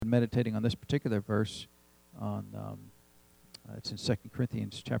meditating on this particular verse on it's in 2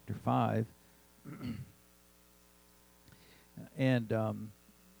 Corinthians chapter 5. And I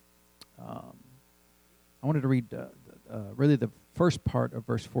wanted to read really the first part of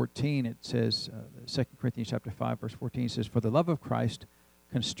verse 14. It says, 2 Corinthians chapter 5, verse 14 says, "For the love of Christ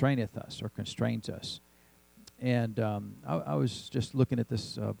constraineth us," or constrains us. And I was just looking at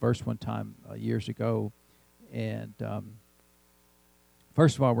this verse one time years ago, and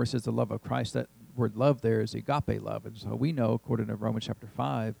first of all, where it says the love of Christ, that word love there is agape love. And so we know, according to Romans chapter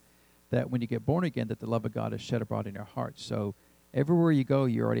 5, that when you get born again, that the love of God is shed abroad in your heart. So everywhere you go,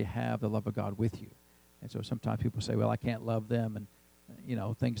 you already have the love of God with you. And so sometimes people say, well, I can't love them, and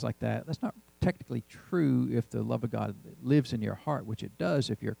things like that. That's not technically true if the love of God lives in your heart, which it does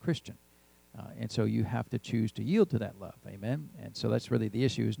if you're a Christian. And so you have to choose to yield to that love. Amen? And so that's really the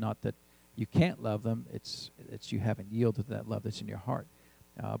issue, is not that you can't love them. It's you haven't yielded to that love that's in your heart.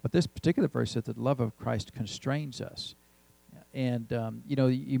 But this particular verse says that the love of Christ constrains us. And, you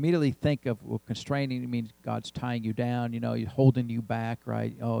immediately think of, well, constraining means God's tying you down, He's holding you back,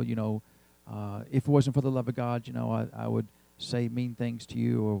 right? Oh, if it wasn't for the love of God, I would say mean things to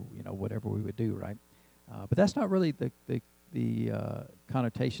you, or, whatever we would do, right? But that's not really the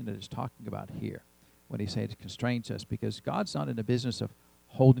connotation that it's talking about here when he says it constrains us, because God's not in the business of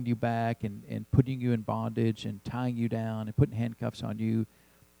holding you back and putting you in bondage and tying you down and putting handcuffs on you.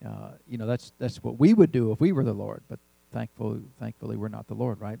 That's what we would do if we were the Lord, but thankfully we're not the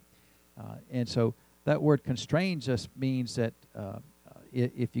Lord, right? And so that word constrains us means that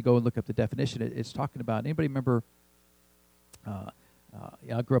if you go and look up the definition, it's talking about, anybody remember,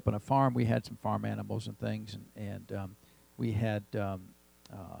 I grew up on a farm. We had some farm animals and things, and we had,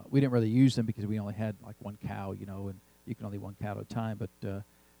 we didn't really use them because we only had like one cow, and you can only one cow at a time, but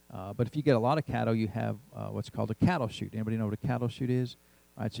if you get a lot of cattle, you have what's called a cattle chute. Anybody know what a cattle chute is?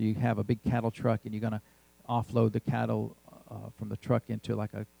 Right, so you have a big cattle truck, and you're going to offload the cattle from the truck into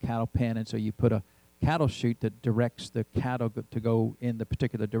like a cattle pen, and so you put a cattle chute that directs the cattle to go in the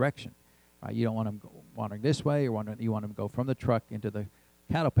particular direction. Right, you don't want them wandering this way, or you want them to go from the truck into the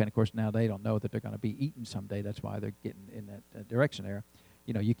cattle pen. Of course, now they don't know that they're going to be eaten someday. That's why they're getting in that direction there.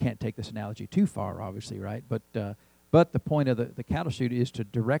 You can't take this analogy too far, obviously, right? But the point of the cattle chute is to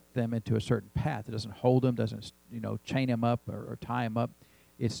direct them into a certain path. It doesn't hold them, doesn't chain them up or tie them up.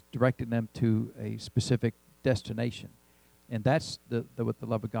 It's directing them to a specific destination. And that's what the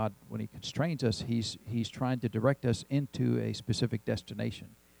love of God, when he constrains us, he's trying to direct us into a specific destination.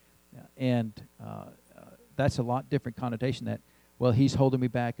 And that's a lot different connotation that, well, he's holding me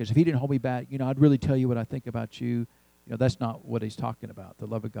back, because if he didn't hold me back, I'd really tell you what I think about you. That's not what he's talking about. The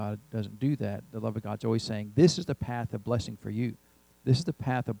love of God doesn't do that. The love of God's always saying, this is the path of blessing for you. This is the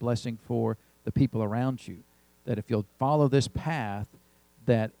path of blessing for the people around you. That if you'll follow this path,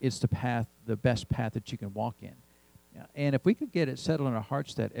 that it's the best path that you can walk in. And if we could get it settled in our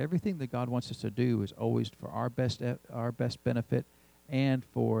hearts that everything that God wants us to do is always for our best benefit and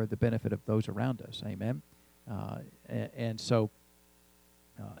for the benefit of those around us. Amen. And so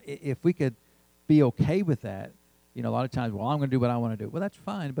if we could be okay with that, a lot of times, well, I'm going to do what I want to do. Well, that's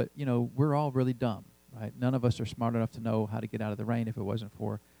fine, but, we're all really dumb, right? None of us are smart enough to know how to get out of the rain if it wasn't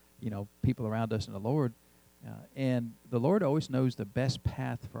for, people around us and the Lord. And the Lord always knows the best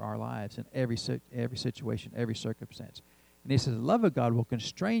path for our lives in every situation, every circumstance. And he says the love of God will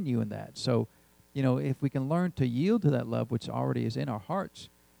constrain you in that. So, if we can learn to yield to that love which already is in our hearts,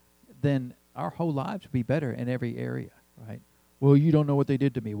 then our whole lives will be better in every area, right? Well, you don't know what they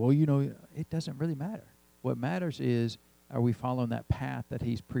did to me. Well, it doesn't really matter. What matters is, are we following that path that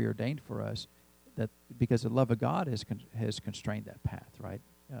he's preordained for us? That because the love of God has constrained that path, right?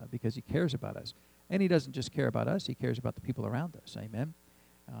 Because he cares about us. And he doesn't just care about us, he cares about the people around us. Amen?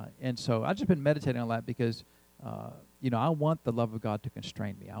 And so I've just been meditating on that because, I want the love of God to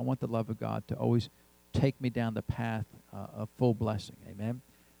constrain me. I want the love of God to always take me down the path of full blessing. Amen?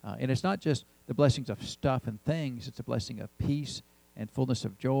 And it's not just the blessings of stuff and things. It's a blessing of peace and fullness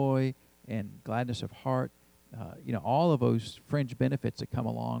of joy and gladness of heart. All of those fringe benefits that come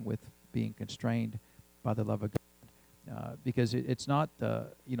along with being constrained by the love of God. Because it's not, a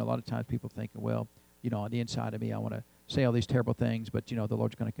lot of times people think, well, on the inside of me, I want to say all these terrible things, but, the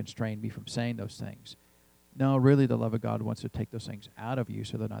Lord's going to constrain me from saying those things. No, really, the love of God wants to take those things out of you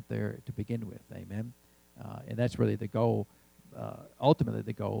so they're not there to begin with. Amen? And that's really the goal, ultimately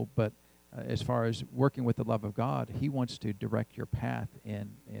the goal. But as far as working with the love of God, he wants to direct your path in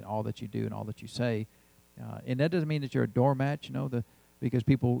all that you do and all that you say. And that doesn't mean that you're a doormat, because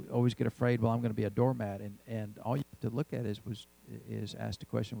people always get afraid, well, I'm going to be a doormat. And all you have to look at is ask the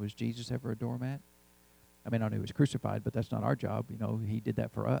question, was Jesus ever a doormat? I mean, I know he was crucified, but that's not our job. He did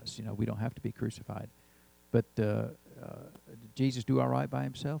that for us. We don't have to be crucified. But did Jesus do all right by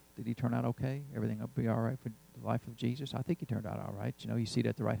himself? Did he turn out okay? Everything will be all right for the life of Jesus? I think he turned out all right. You see it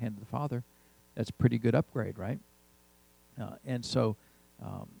at the right hand of the Father. That's a pretty good upgrade, right? And so,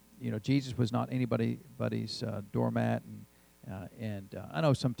 Jesus was not anybody's doormat. And I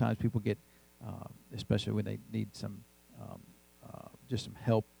know sometimes people get, especially when they need just some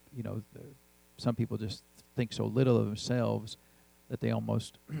help, some people just think so little of themselves that they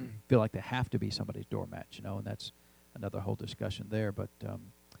almost feel like they have to be somebody's doormat, and that's another whole discussion there. But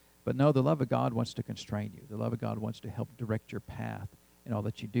no, the love of God wants to constrain you. The love of God wants to help direct your path in all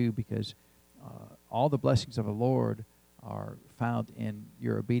that you do, because all the blessings of the Lord are found in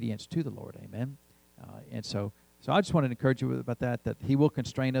your obedience to the Lord. Amen. And so I just wanted to encourage you about that He will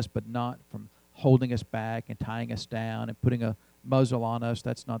constrain us, but not from holding us back and tying us down and putting a muzzle on us.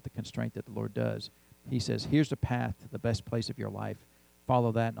 That's not the constraint that the Lord does. He says, here's the path to the best place of your life.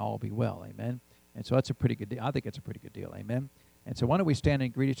 Follow that and all will be well. Amen. And so that's a pretty good deal. I think it's a pretty good deal. Amen. And so why don't we stand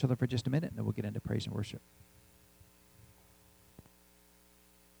and greet each other for just a minute, and then we'll get into praise and worship.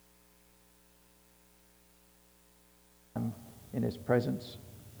 In His presence.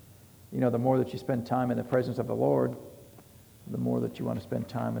 The more that you spend time in the presence of the Lord, the more that you want to spend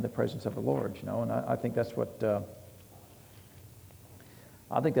time in the presence of the Lord. And I think that's what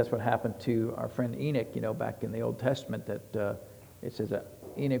happened to our friend Enoch. Back in the Old Testament, that it says that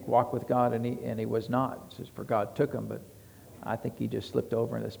Enoch walked with God and he was not. It says, for God took him, but I think he just slipped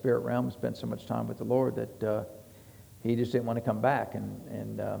over in the spirit realm, spent so much time with the Lord that he just didn't want to come back.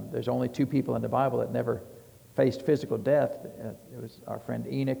 And there's only two people in the Bible that never faced physical death. It was our friend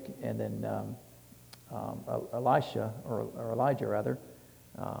Enoch and then Elijah.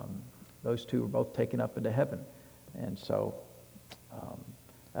 Those two were both taken up into heaven. And so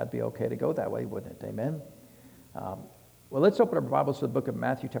that'd be okay to go that way, wouldn't it? Amen. Well, let's open our Bibles to the book of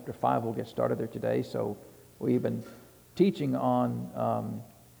Matthew chapter 5. We'll get started there today. So we've been teaching on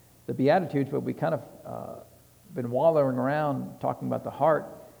the Beatitudes, but we kind of been wallowing around talking about the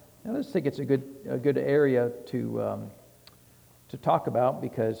heart. And I just think it's a good area to talk about,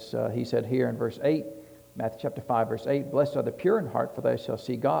 because he said here in verse 8, Matthew chapter 5, verse 8, blessed are the pure in heart, for they shall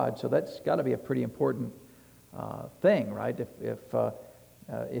see God. So that's got to be a pretty important thing, right?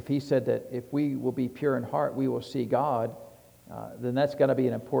 If he said that if we will be pure in heart, we will see God, then that's got to be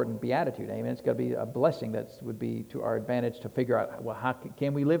an important beatitude. Amen. It's got to be a blessing that would be to our advantage to figure out, well, how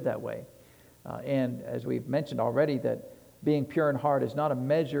can we live that way? And as we've mentioned already, that being pure in heart is not a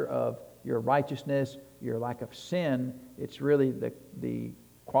measure of your righteousness, your lack of sin. It's really the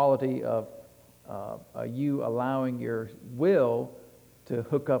quality of you allowing your will to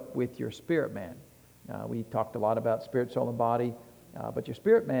hook up with your spirit man. We talked a lot about spirit, soul, and body. But your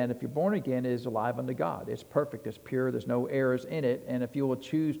spirit man, if you're born again, is alive unto God. It's perfect, it's pure, there's no errors in it. And if you will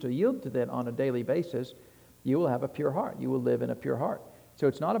choose to yield to that on a daily basis, you will have a pure heart. You will live in a pure heart. So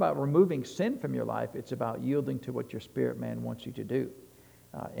it's not about removing sin from your life. It's about yielding to what your spirit man wants you to do.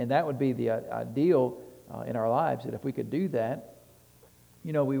 And that would be the ideal in our lives, that if we could do that,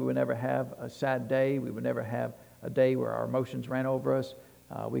 we would never have a sad day. We would never have a day where our emotions ran over us.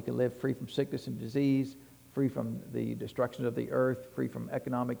 We could live free from sickness and disease, free from the destruction of the earth, free from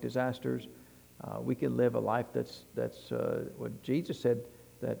economic disasters. We can live a life that's what Jesus said,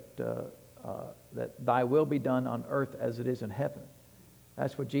 that thy will be done on earth as it is in heaven.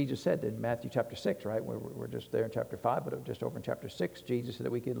 That's what Jesus said in Matthew chapter 6, right? We're just there in chapter 5, but just over in chapter 6, Jesus said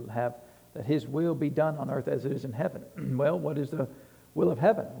that we could have, that his will be done on earth as it is in heaven. Well, what is the will of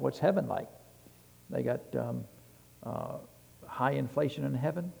heaven? What's heaven like? They got high inflation in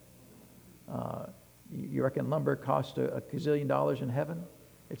heaven. You reckon lumber costs a gazillion dollars in heaven?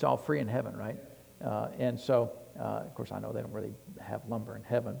 It's all free in heaven, right? And so, of course, I know they don't really have lumber in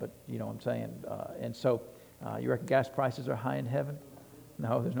heaven, but you know what I'm saying. And so, you reckon gas prices are high in heaven?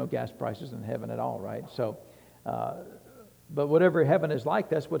 No, there's no gas prices in heaven at all, right? So, but whatever heaven is like,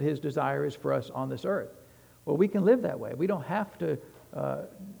 that's what his desire is for us on this earth. Well, we can live that way. We don't have to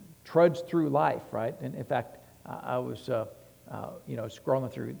trudge through life, right? And in fact, I was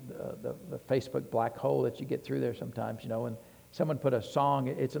scrolling through the Facebook black hole that you get through there sometimes, and someone put a song.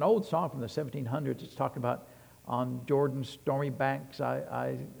 It's an old song from the 1700s. It's talking about, on Jordan's stormy banks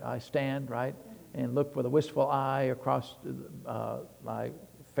I stand, right, and look with a wistful eye across my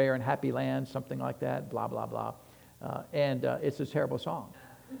fair and happy land, something like that, blah, blah, blah. And it's a terrible song,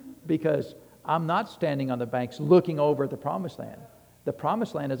 because I'm not standing on the banks looking over at the promised land. The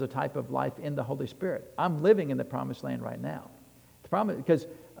promised land is a type of life in the Holy Spirit. I'm living in the promised land right now. The problem, because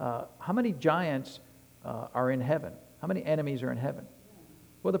how many giants are in heaven? How many enemies are in heaven?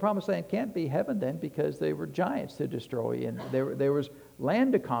 Well, the promised land can't be heaven then, because they were giants to destroy, and there was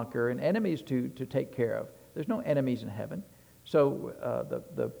land to conquer and enemies to take care of. There's no enemies in heaven. So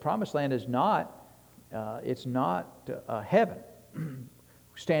the promised land is not, it's not heaven.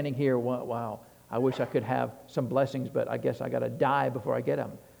 Standing here, wow, I wish I could have some blessings, but I guess I got to die before I get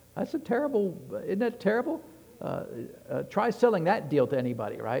them. That's a terrible, isn't that terrible? Try selling that deal to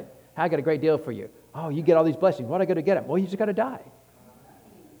anybody, right? I got a great deal for you. Oh, you get all these blessings. What do I got to get them? Well, you just got to die.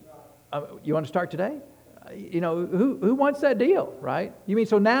 You want to start today? Who wants that deal, right? You mean,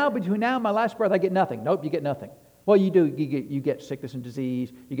 so now, between now and my last breath, I get nothing? Nope, you get nothing. Well, you do. You get sickness and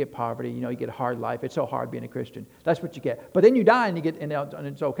disease. You get poverty. You get a hard life. It's so hard being a Christian. That's what you get. But then you die, and you get, and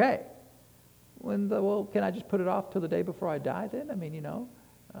it's okay. Well, can I just put it off till the day before I die then? I mean,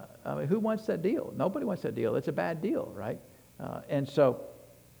 who wants that deal? Nobody wants that deal. It's a bad deal, right? And so,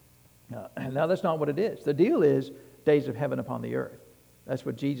 now that's not what it is. The deal is days of heaven upon the earth. That's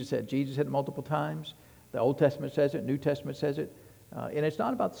what Jesus said. Jesus said it multiple times. The Old Testament says it. New Testament says it. And it's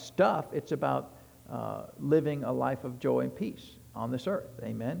not about stuff. It's about living a life of joy and peace on this earth.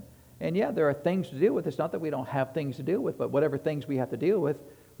 Amen? And yeah, there are things to deal with. It's not that we don't have things to deal with, but whatever things we have to deal with,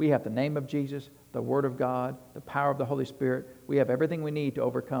 we have the name of Jesus, the Word of God, the power of the Holy Spirit. We have everything we need to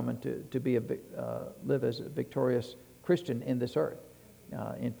overcome and to be live as a victorious Christian in this earth.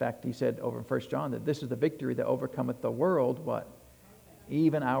 In fact, he said over in 1 John that this is the victory that overcometh the world, what?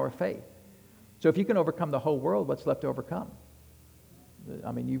 Even our faith. So if you can overcome the whole world, what's left to overcome?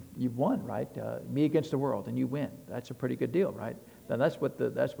 I mean, you've won, right? Me against the world, and you win. That's a pretty good deal, right? Then that's what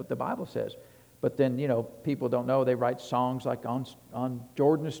the Bible says. But then, people don't know. They write songs like on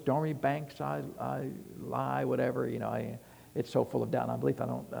Jordan's stormy banks I lie, whatever. It's so full of doubt and unbelief.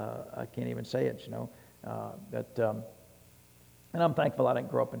 I can't even say it. And I'm thankful I didn't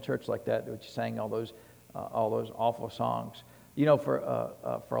grow up in church like that, which sang all those awful songs. For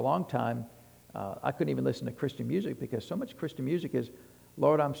a long time, I couldn't even listen to Christian music, because so much Christian music is,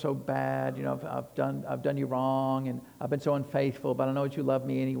 Lord, I'm so bad. I've done you wrong, and I've been so unfaithful. But I know that you love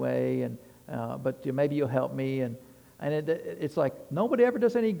me anyway, and but maybe you'll help me. And it's like nobody ever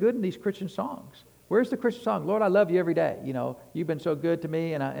does any good in these Christian songs. Where's the Christian song? Lord, I love you every day. You've been so good to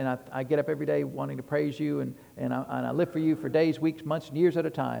me, and I get up every day wanting to praise you, and I live for you for days, weeks, months, and years at a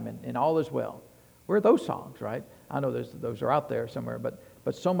time, and all is well. Where are those songs, right? I know those are out there somewhere, but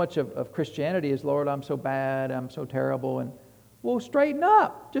so much of Christianity is, Lord, I'm so bad, I'm so terrible, and well, straighten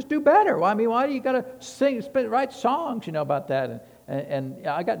up, just do better. Well, I mean, why do you got to write songs, about that? And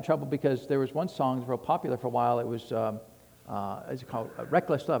I got in trouble because there was one song that was real popular for a while. It was, it's called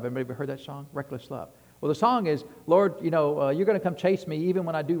Reckless Love. Everybody ever heard that song, Reckless Love? Well, the song is, Lord, you're going to come chase me even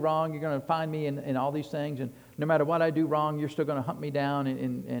when I do wrong. You're going to find me in all these things, and no matter what I do wrong, you're still going to hunt me down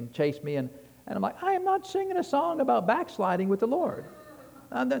and chase me. And I'm like, I am not singing a song about backsliding with the Lord.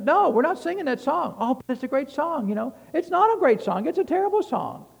 No, we're not singing that song. Oh, but it's a great song, It's not a great song. It's a terrible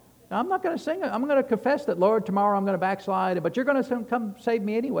song. Now, I'm not going to sing it. I'm going to confess that, Lord, tomorrow I'm going to backslide, but you're going to come save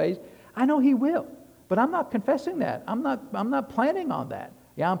me anyways. I know He will, but I'm not confessing that. I'm not planning on that.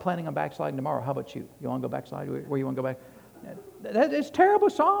 Yeah, I'm planning on backsliding tomorrow. How about you? You want to go backslide? Where you want to go back? It's terrible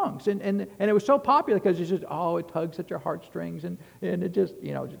songs, and it was so popular because it's just, it tugs at your heartstrings, and it just,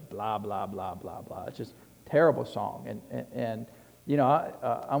 just blah, blah, blah, blah, blah. It's just terrible song. And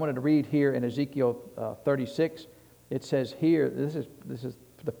I wanted to read here in Ezekiel 36. It says here, this is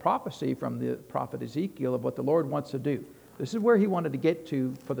the prophecy from the prophet Ezekiel of what the Lord wants to do. This is where He wanted to get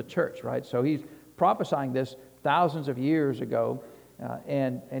to for the church, right? So He's prophesying this thousands of years ago,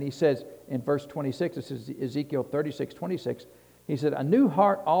 and He says in verse 26, this is Ezekiel 36:26, He said, "A new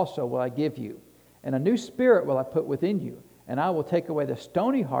heart also will I give you, and a new spirit will I put within you, and I will take away the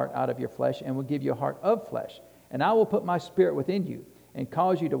stony heart out of your flesh, and will give you a heart of flesh. And I will put my spirit within you, and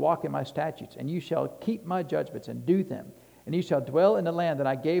cause you to walk in my statutes, and you shall keep my judgments and do them. And you shall dwell in the land that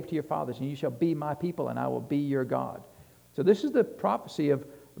I gave to your fathers, and you shall be my people, and I will be your God." So this is the prophecy of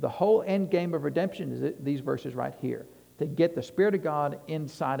the whole end game of redemption, is these verses right here, to get the Spirit of God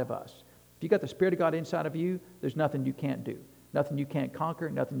inside of us. If you got the Spirit of God inside of you, there's nothing you can't do, nothing you can't conquer,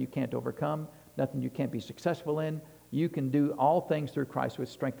 nothing you can't overcome, nothing you can't be successful in. You can do all things through Christ, which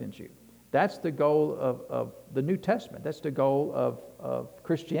strengthens you. That's the goal of the New Testament. That's the goal of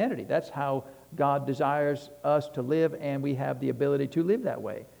Christianity. That's how God desires us to live, and we have the ability to live that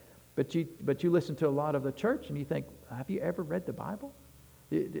way. But you listen to a lot of the church, and you think, have you ever read the Bible?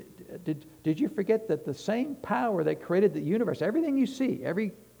 Did you forget that the same power that created the universe, everything you see,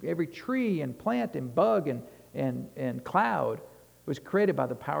 every tree and plant and bug and cloud was created by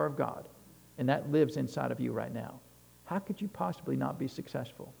the power of God, and that lives inside of you right now. How could you possibly not be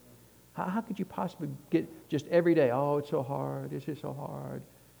successful? How could you possibly get just every day, oh, it's so hard, it's just so hard.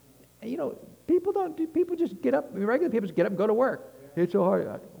 And, people just get up, regular people just get up and go to work. It's so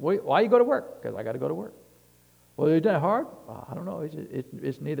hard. Why you go to work? Because I got to go to work. Well, is that hard? Well, I don't know.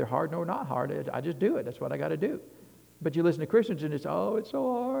 It's neither hard nor not hard. I just do it. That's what I got to do. But you listen to Christians and it's so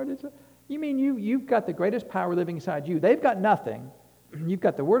hard. You mean you've got the greatest power living inside you. They've got nothing. You've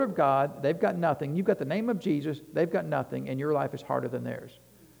got the Word of God. They've got nothing. You've got the name of Jesus. They've got nothing, and your life is harder than theirs.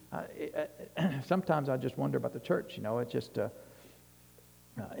 Sometimes I just wonder about the church. It's just, I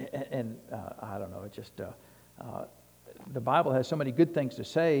don't know. It's just the Bible has so many good things to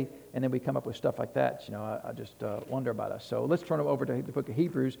say, and then we come up with stuff like that. I just wonder about us. So let's turn over to the book of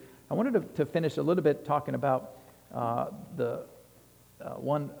Hebrews. I wanted to finish a little bit talking about the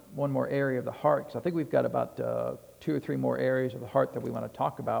one more area of the heart, because I think we've got about 2 or 3 more areas of the heart that we want to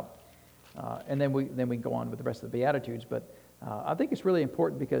talk about, and then we can go on with the rest of the Beatitudes. But I think it's really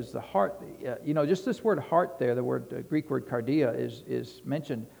important because the heart, just this word heart there, the Greek word cardia is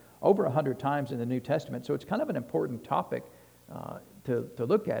mentioned over 100 times in the New Testament. So it's kind of an important topic to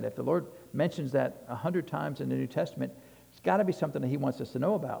look at. If the Lord mentions that 100 times in the New Testament, it's got to be something that He wants us to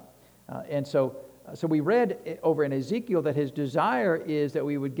know about. And so we read over in Ezekiel that His desire is that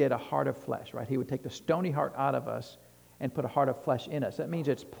we would get a heart of flesh, right? He would take the stony heart out of us and put a heart of flesh in us. That means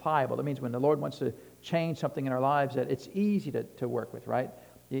it's pliable. That means when the Lord wants to change something in our lives, that it's easy to work with, right?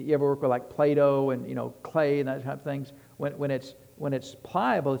 You ever work with like Play-Doh and clay and that type of things? When it's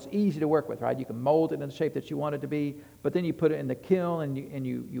pliable, it's easy to work with, right? You can mold it in the shape that you want it to be, but then you put it in the kiln and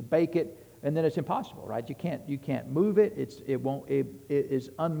you bake it, and then it's impossible, right? You can't move it. It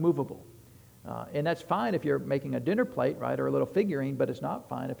is unmovable. And that's fine if you're making a dinner plate, right, or a little figurine, but it's not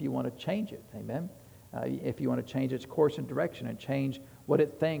fine if you want to change it. Amen. If you want to change its course and direction and change what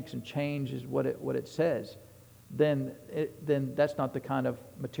it thinks and changes what it says, then that's not the kind of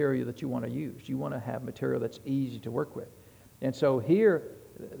material that you want to use. You want to have material that's easy to work with. And so here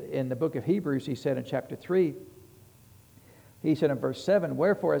in the book of Hebrews, he said in chapter 3, he said in verse 7,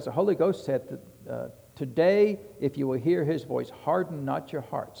 "Wherefore, as the Holy Ghost said, today, if you will hear His voice, harden not your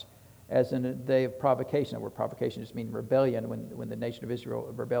hearts, as in a day of provocation." The word provocation just means rebellion, when the nation of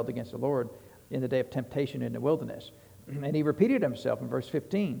Israel rebelled against the Lord in the day of temptation in the wilderness. And he repeated himself in verse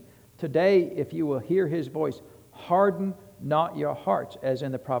 15, "Today, if you will hear His voice, harden not your hearts, as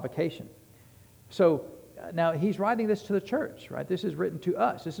in the provocation." So now he's writing this to the church, right? This is written to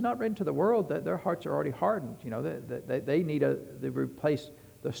us. This is not written to the world. That their hearts are already hardened. They need to replace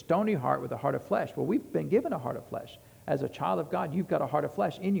the stony heart with a heart of flesh. Well, we've been given a heart of flesh. As a child of God, you've got a heart of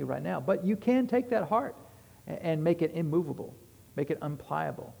flesh in you right now. But you can take that heart and make it immovable, make it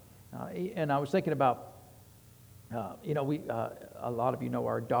unpliable. And I was thinking about, a lot of you know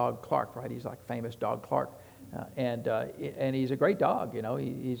our dog Clark, right? He's like famous dog Clark, and he's a great dog.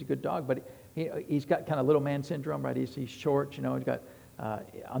 He's a good dog, but he's got kind of little man syndrome, right? He's short, he's got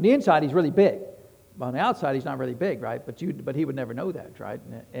on the inside he's really big, but on the outside he's not really big, right? But he would never know that, right?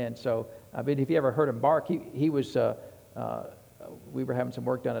 And so, I mean, if you ever heard him bark, he was. We were having some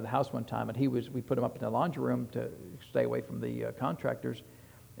work done at the house one time, and we put him up in the laundry room to stay away from the contractors.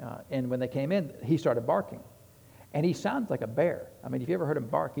 And when they came in, he started barking. And he sounds like a bear. I mean, if you ever heard him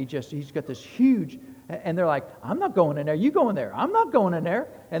bark, he's got this huge, and they're like, "I'm not going in there, you go in there, I'm not going in there."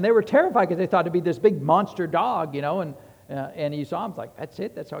 And they were terrified because they thought it'd be this big monster dog, and he saw him, like, "That's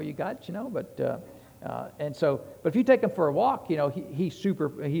it, that's all you got, but if you take him for a walk, he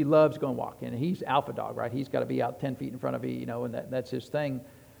loves going walking, and he's alpha dog, right? He's got to be out 10 feet in front of you, and that's his thing.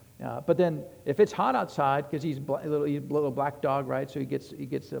 But then if it's hot outside, because he's a little black dog, right? So he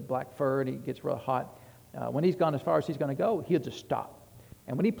gets a black fur and he gets real hot. When he's gone as far as he's going to go, he'll just stop.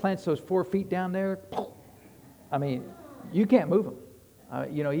 And when he plants those 4 feet down there, I mean, you can't move him.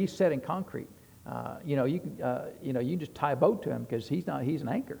 He's set in concrete. You can just tie a boat to him because he's an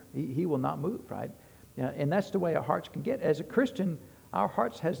anchor. He will not move, right? And that's the way our hearts can get. As a Christian, our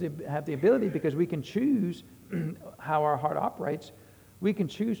hearts have the ability, because we can choose how our heart operates. We can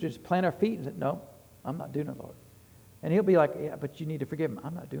choose to just plant our feet and say, "No, I'm not doing it, Lord." And He'll be like, "Yeah, but you need to forgive him."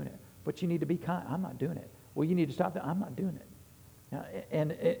 "I'm not doing it." "But you need to be kind." "I'm not doing it." "Well, you need to stop that." "I'm not doing it."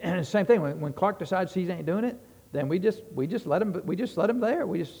 And the same thing, when Clark decides he ain't doing it, then we just let him there.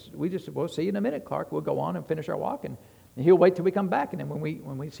 We'll see you in a minute, Clark. We'll go on and finish our walk, and he'll wait till we come back. And then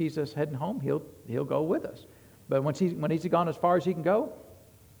when we sees us heading home, he'll go with us. But when he's gone as far as he can go,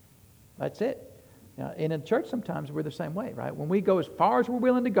 that's it. And in church, sometimes we're the same way, right? When we go as far as we're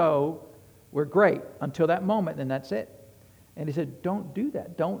willing to go, we're great until that moment, and that's it. And he said, "Don't do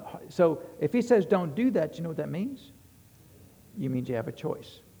that. Don't." So if he says don't do that, you know what that means? You means you have a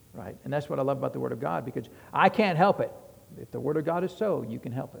choice, right? And that's what I love about the Word of God, because I can't help it. if the Word of God is so, you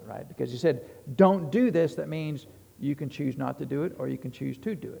can help it, right? Because he said, don't do this. That means you can choose not to do it or you can choose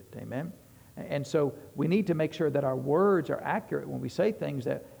to do it. Amen? And so we need to make sure that our words are accurate when we say things.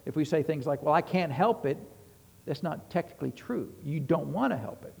 That if we say things like, well, I can't help it, that's not technically true. You don't want to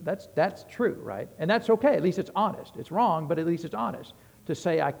help it. That's true, right? And that's okay. At least it's honest. It's wrong, but at least it's honest. To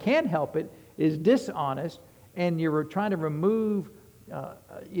say I can't help it is dishonest, and you're trying to remove,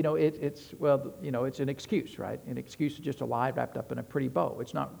 it's an excuse, right? An excuse is just a lie wrapped up in a pretty bow.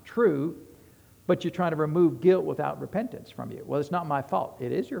 It's not true, but you're trying to remove guilt without repentance from you. Well, it's not my fault.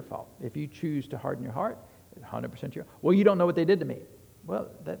 It is your fault. If you choose to harden your heart, it's 100% your. Well, you don't know what they did to me. Well,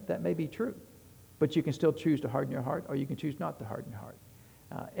 that may be true, but you can still choose to harden your heart, or you can choose not to harden your heart.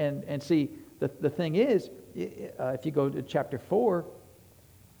 And see, the thing is, if you go to chapter 4,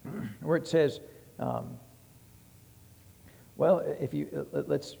 where it says,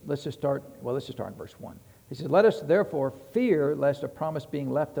 let's just start in verse 1. He says, let us therefore fear lest a promise being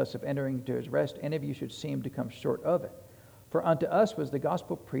left us of entering into his rest, any of you should seem to come short of it. For unto us was the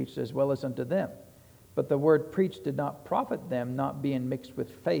gospel preached as well as unto them. But the word preached did not profit them, not being mixed with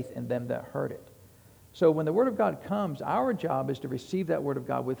faith in them that heard it. So when the word of God comes, our job is to receive that word of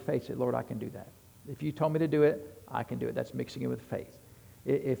God with faith. Say, Lord, I can do that. If you told me to do it, I can do it. That's mixing it with faith.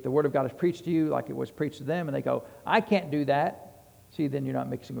 If the word of God is preached to you like it was preached to them, and they go, I can't do that, see, then you're not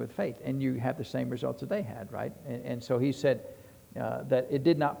mixing with faith, and you have the same results that they had, right? And so he said that it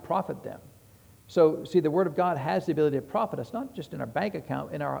did not profit them. So, see, the Word of God has the ability to profit us, not just in our bank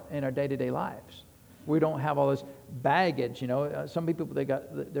account, in our day-to-day lives. We don't have all this baggage, Some people,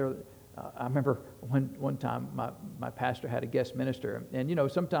 I remember one time my pastor had a guest minister,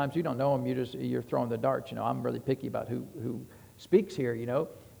 and, sometimes you don't know him, you're throwing the darts, I'm really picky about who speaks here,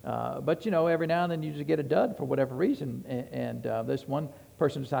 But, every now and then you just get a dud for whatever reason. And this one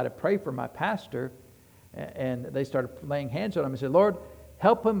person decided to pray for my pastor, and they started laying hands on him and said, Lord,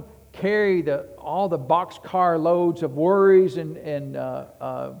 help him carry all the boxcar loads of worries and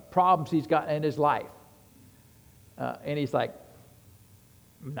problems he's got in his life. And he's like,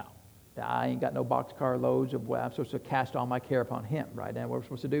 no, I ain't got no boxcar loads of I'm supposed to cast all my care upon him, right? And what we're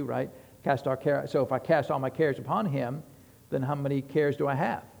supposed to do, right? Cast our care. So if I cast all my cares upon him, then how many cares do I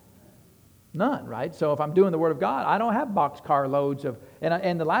have? None, right? So if I'm doing the Word of God, I don't have boxcar loads of,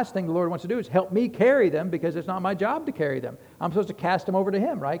 and the last thing the Lord wants to do is help me carry them, because it's not my job to carry them. I'm supposed to cast them over to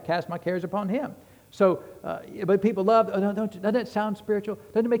Him, right? Cast my cares upon Him. So, but people love, doesn't that sound spiritual?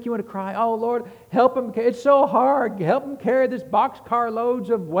 Doesn't it make you want to cry? Oh, Lord, help them. It's so hard. Help them carry this boxcar loads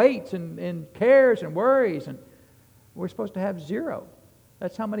of weights and cares and worries. And we're supposed to have zero.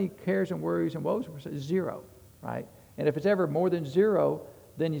 That's how many cares and worries and woes we're supposed to, zero, right? And if it's ever more than zero,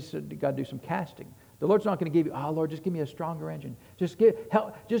 then you got to do some casting. The Lord's not going to give you, oh, Lord, just give me a stronger engine. Just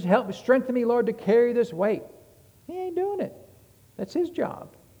help me, strengthen me, Lord, to carry this weight. He ain't doing it. That's His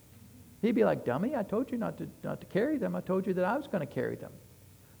job. He'd be like, dummy, I told you not to carry them. I told you that I was going to carry them.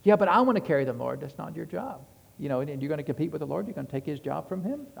 Yeah, but I want to carry them, Lord. That's not your job. And you're going to compete with the Lord. You're going to take His job from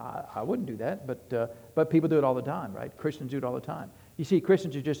Him. I wouldn't do that, but people do it all the time, right? Christians do it all the time. You see,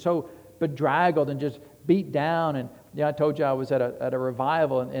 Christians are just so bedraggled and just beat down. And I told you I was at a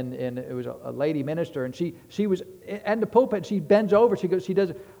revival, and it was a lady minister, and she was at the pulpit. She bends over. She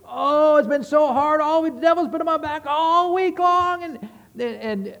does. Oh, it's been so hard. All the devil's been on my back all week long,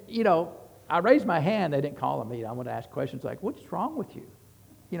 and I raised my hand. They didn't call me. I want to ask questions like, "What's wrong with you?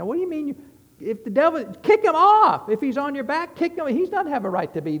 What do you mean? If the devil, kick him off. If he's on your back, kick him. He doesn't have a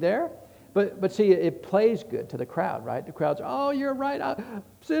right to be there." But see, it plays good to the crowd, right? The crowd's, oh, you're right.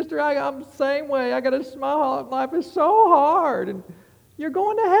 Sister, I'm the same way. I got to smile. Life is so hard. And you're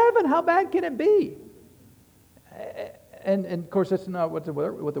going to heaven. How bad can it be? And of course, that's not what the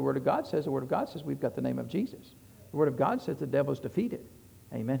Word of God says. The Word of God says we've got the name of Jesus. The Word of God says the devil's defeated.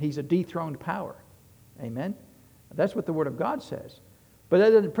 Amen. He's a dethroned power. Amen. That's what the Word of God says. But that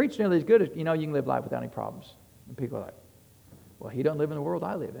doesn't preach nearly as good as, you can live life without any problems. And people are like, well, he doesn't live in the world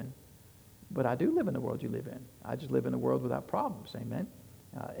I live in. But I do live in the world you live in. I just live in the world without problems. Amen.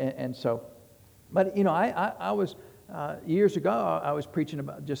 And so, but I was years ago. I was preaching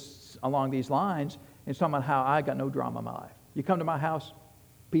about just along these lines, and talking about how I got no drama in my life. You come to my house,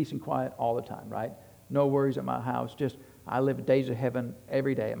 peace and quiet all the time, right? No worries at my house. Just I live days of heaven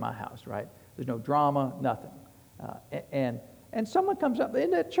every day at my house, right? There's no drama, nothing. And someone comes up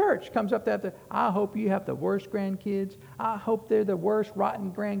in the church, comes up there, I hope you have the worst grandkids. I hope they're the worst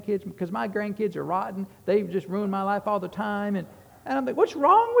rotten grandkids, because my grandkids are rotten. They've just ruined my life all the time. And I'm like, what's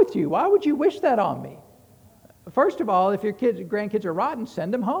wrong with you? Why would you wish that on me? First of all, if your grandkids are rotten,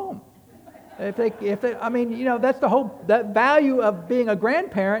 send them home. That's the whole, that value of being a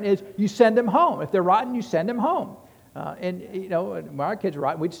grandparent is you send them home. If they're rotten, you send them home. And, you know, when our kids were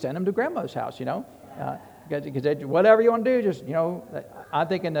right, we'd send them to grandma's house, you know. Because whatever you want to do, just, you know, I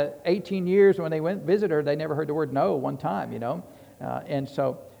think in the 18 years when they went visit her, they never heard the word no one time, you know.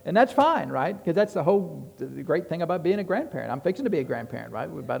 And that's fine, right? Because that's the great thing about being a grandparent. I'm fixing to be a grandparent, right?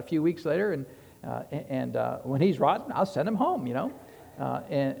 About a few weeks later, and when he's rotten, I'll send him home, you know.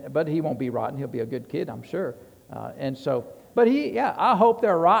 But he won't be rotten. He'll be a good kid, I'm sure. I hope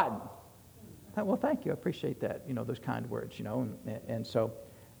they're rotten. Well, thank you. I appreciate that, you know, those kind words, you know.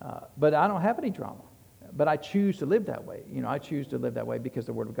 But I don't have any drama. But I choose to live that way. You know, I choose to live that way because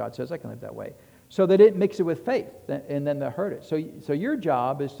the Word of God says I can live that way. So they didn't mix it with faith, and then they hurt it. So your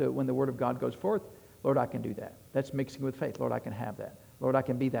job is to, when the Word of God goes forth, Lord, I can do that. That's mixing with faith. Lord, I can have that. Lord, I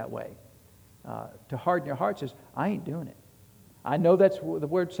can be that way. To harden your heart says, I ain't doing it. I know that's what the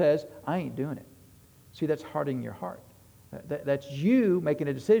Word says. I ain't doing it. See, that's hardening your heart. That's you making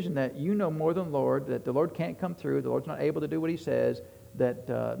a decision that you know more than the Lord, that the Lord can't come through, the Lord's not able to do what He says,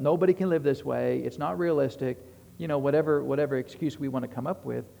 that nobody can live this way, it's not realistic, you know, whatever excuse we want to come up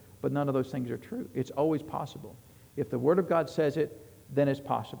with, but none of those things are true. It's always possible. If the Word of God says it, then it's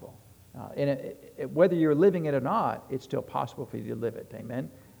possible. Whether you're living it or not, it's still possible for you to live it. Amen?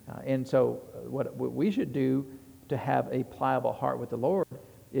 And so what we should do to have a pliable heart with the Lord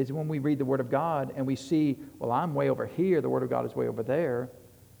is when we read the Word of God and we see, well, I'm way over here, the Word of God is way over there,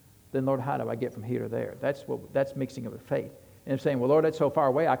 then Lord, how do I get from here to there? That's mixing it with faith. And saying, well, Lord, that's so far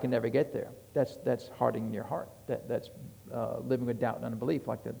away, I can never get there. That's hardening your heart. That's living with doubt and unbelief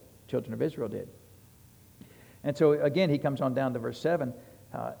like the children of Israel did. And so, again, he comes on down to verse 7.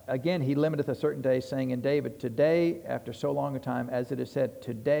 Again, he limiteth a certain day, saying in David, today, after so long a time, as it is said,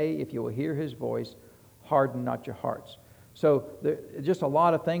 today, if you will hear his voice, harden not your hearts. So just a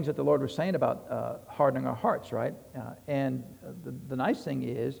lot of things that the Lord was saying about hardening our hearts, right? And the nice thing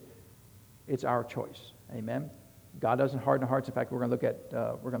is, it's our choice. Amen. God doesn't harden our hearts. In fact, we're going to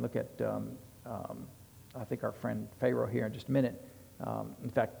look at I think our friend Pharaoh here in just a minute. In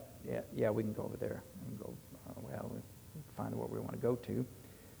fact, yeah, we can go over there. We can go. We can find where we want to go to.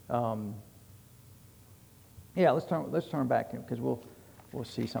 Let's turn back because we'll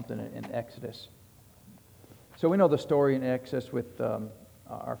see something in Exodus. So we know the story in Exodus with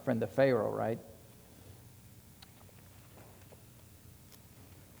our friend the Pharaoh, right?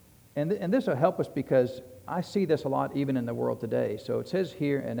 And this will help us because I see this a lot even in the world today. So it says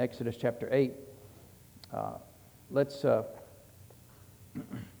here in Exodus chapter 8, let's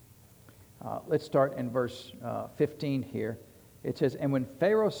start in verse 15 here. It says, and when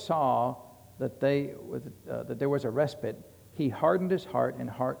Pharaoh saw that there was a respite, he hardened his heart and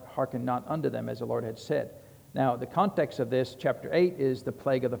hearkened not unto them as the Lord had said. Now, the context of this, chapter 8, is the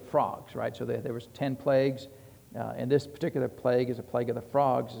plague of the frogs, right? So there was 10 plagues, and this particular plague is a plague of the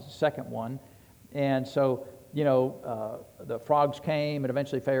frogs, is the second one. And so, you know, the frogs came, and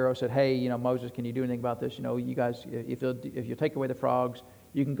eventually Pharaoh said, hey, you know, Moses, can you do anything about this? You know, you guys, if you take away the frogs,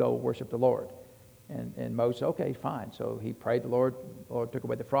 you can go worship the Lord. And Moses said, okay, fine. So he prayed the Lord took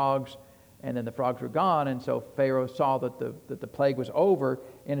away the frogs, and then the frogs were gone. And so Pharaoh saw that the plague was over,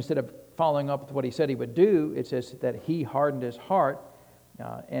 and instead of following up with what he said he would do, it says that he hardened his heart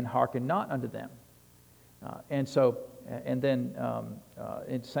and hearkened not unto them. And then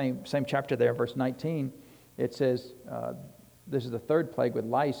in same chapter there, verse 19, it says, this is the third plague with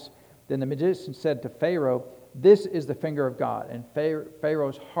lice. Then the magician said to Pharaoh, this is the finger of God. And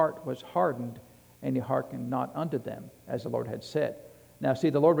Pharaoh's heart was hardened, and he hearkened not unto them, as the Lord had said. Now see,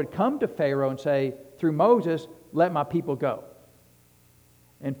 the Lord would come to Pharaoh and say, through Moses, let my people go.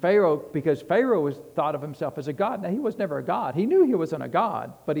 And Pharaoh, because Pharaoh thought of himself as a god. Now, he was never a god. He knew he wasn't a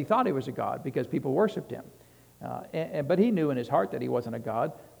god, but he thought he was a god because people worshipped him. But he knew in his heart that he wasn't a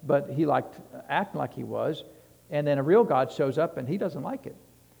god, but he liked acting like he was. And then a real God shows up, and he doesn't like it.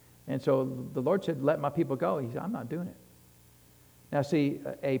 And so the Lord said, let my people go. He said, I'm not doing it. Now, see,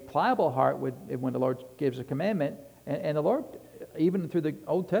 a pliable heart would, when the Lord gives a commandment, and the Lord, even through the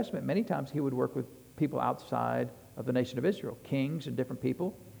Old Testament, many times he would work with people outside of the nation of Israel, kings and different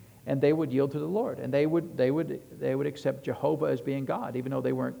people, and they would yield to the Lord, and they would accept Jehovah as being God, even though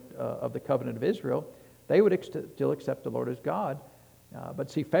they weren't of the covenant of Israel. They would still accept the Lord as God, but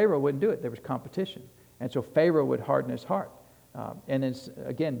see, Pharaoh wouldn't do it. There was competition, and so Pharaoh would harden his heart. And then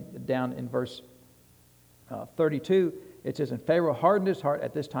again, down in verse 32, it says, and Pharaoh hardened his heart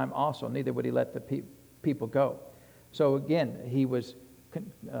at this time also, neither would he let the people go. So again,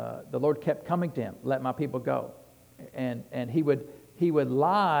 the Lord kept coming to him, let my people go. And he would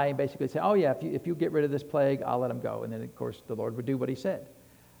lie, basically say, oh yeah, if you get rid of this plague, I'll let them go. And then of course the Lord would do what he said.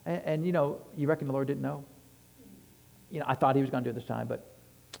 And you know, you reckon the Lord didn't know? You know, I thought he was going to do it this time, but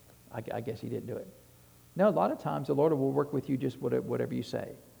I guess he didn't do it. No, a lot of times the Lord will work with you just whatever you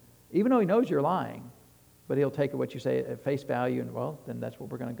say. Even though he knows you're lying, but he'll take what you say at face value and, well, then that's where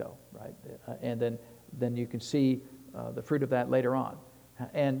we're going to go, right? And then you can see the fruit of that later on.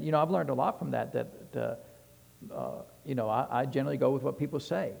 And, I've learned a lot from that I generally go with what people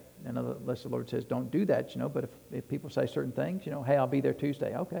say. And unless the Lord says, don't do that, but if people say certain things, hey, I'll be there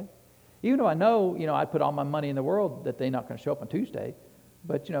Tuesday, okay. Even though I know, I put all my money in the world that they're not going to show up on Tuesday,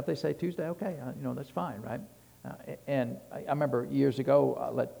 but, if they say Tuesday, okay, that's fine, right? And I remember years ago, I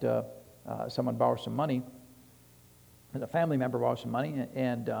let someone borrow some money, a family member borrow some money,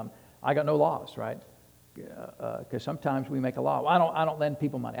 and I got no loss, right? Because sometimes we make a law. Well, I don't lend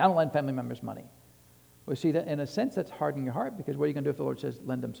people money. I don't lend family members money. Well, see, that in a sense, that's hardening your heart, because what are you going to do if the Lord says,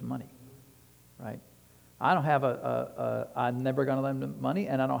 lend them some money, right? I don't have I'm never going to lend them money,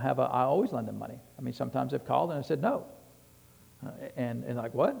 and I always lend them money. I mean, sometimes they've called and I said no. And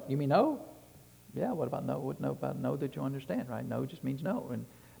like, what? You mean no? Yeah, what about no? What about no that you understand, right? No just means no.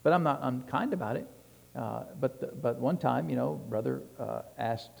 But I'm kind about it. But one time, brother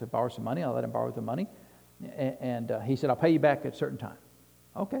asked to borrow some money. I let him borrow the money. And he said, I'll pay you back at a certain time.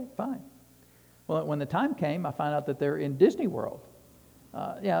 Okay, fine. Well, when the time came, I found out that they're in Disney World.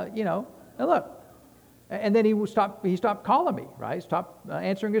 Now look. And then he stopped calling me, right? Stopped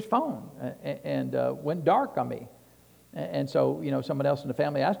answering his phone and went dark on me. And so, someone else in the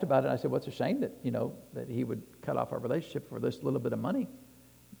family asked about it. And I said, well, it's a shame that, that he would cut off our relationship for this little bit of money.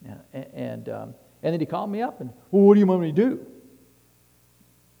 And then he called me up and, well, what do you want me to do?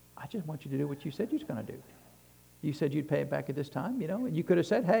 I just want you to do what you said you was going to do. You said you'd pay it back at this time, and you could have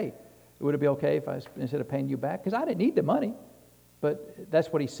said, hey, would it be okay if instead of paying you back? Because I didn't need the money. But that's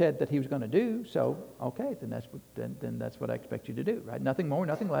what he said that he was going to do. So, okay, then that's what I expect you to do, right? Nothing more,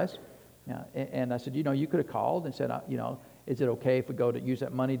 nothing less. And I said, you could have called and said, is it okay if we go to use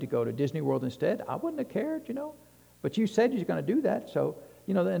that money to go to Disney World instead? I wouldn't have cared, But you said you're going to do that. So,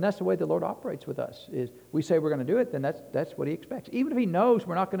 and that's the way the Lord operates with us, is we say we're going to do it, then that's what he expects. Even if he knows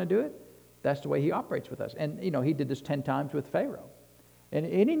we're not going to do it, that's the way he operates with us. And, he did this 10 times with Pharaoh. And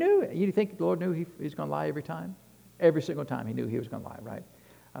he knew it. You think the Lord knew he's going to lie every time? Every single time he knew he was going to lie, right?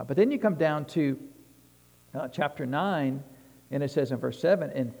 But then you come down to chapter 9, and it says in verse 7,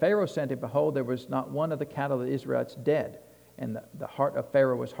 and Pharaoh sent, and behold, there was not one of the cattle of the Israelites dead, and the heart of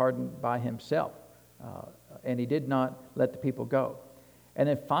Pharaoh was hardened by himself, and he did not let the people go. And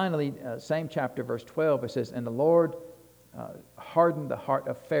then finally, same chapter, verse 12, it says, and the Lord hardened the heart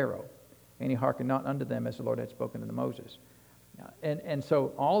of Pharaoh, and he hearkened not unto them as the Lord had spoken unto Moses. And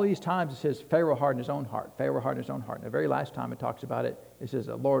so all these times it says Pharaoh hardened his own heart. Pharaoh hardened his own heart. And the very last time it talks about it, it says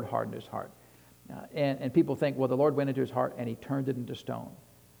the Lord hardened his heart. And people think, well, the Lord went into his heart and he turned it into stone.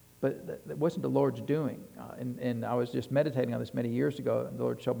 But that wasn't the Lord's doing. And I was just meditating on this many years ago, and the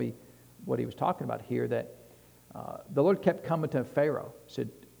Lord showed me what he was talking about here, that the Lord kept coming to Pharaoh, said,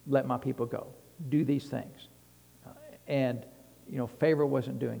 let my people go. Do these things. And Pharaoh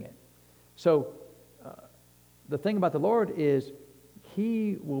wasn't doing it. So the thing about the Lord is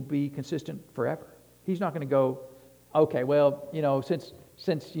he will be consistent forever. He's not going to go, okay, well,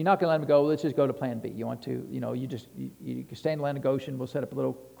 since you're not going to let him go, let's just go to plan B. You want to, you can stay in the land of Goshen. We'll set up a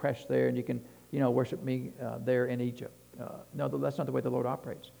little creche there, and you can, worship me there in Egypt. No, that's not the way the Lord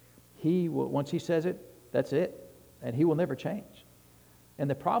operates. He will, once he says it, that's it. And he will never change. And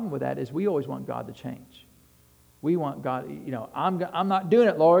the problem with that is we always want God to change. We want God, I'm not doing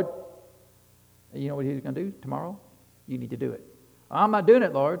it, Lord. You know what he's going to do tomorrow? You need to do it. I'm not doing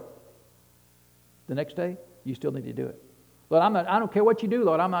it, Lord. The next day, you still need to do it. Lord, I don't care what you do,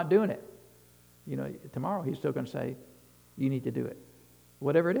 Lord, I'm not doing it. Tomorrow he's still going to say, you need to do it.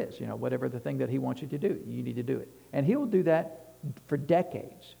 Whatever it is, whatever the thing that he wants you to do, you need to do it. And he will do that for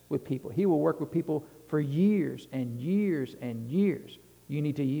decades with people. He will work with people for years and years and years. You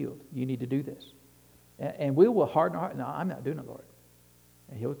need to yield. You need to do this. And we will harden our heart. No, I'm not doing it, Lord.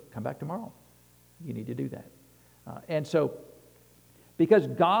 And he'll come back tomorrow. You need to do that. And so, because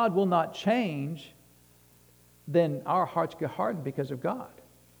God will not change, then our hearts get hardened because of God.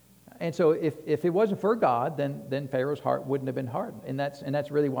 And so if it wasn't for God, then Pharaoh's heart wouldn't have been hardened. And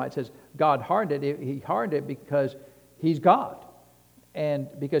that's really why it says God hardened it. He hardened it because he's God. And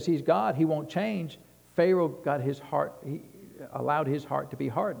because he's God, he won't change. Pharaoh got his heart, he allowed his heart to be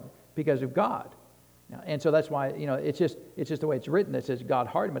hardened because of God. And so that's why, it's just the way it's written. It says God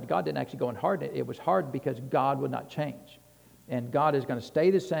hardened, but God didn't actually go and harden it. It was hardened because God would not change. And God is going to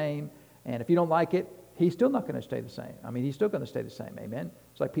stay the same. And if you don't like it, he's still not going to stay the same. I mean, he's still going to stay the same. Amen.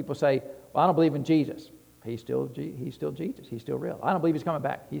 It's like people say, well, I don't believe in Jesus. He's still Jesus. He's still real. I don't believe he's coming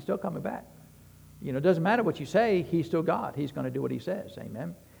back. He's still coming back. It doesn't matter what you say. He's still God. He's going to do what he says.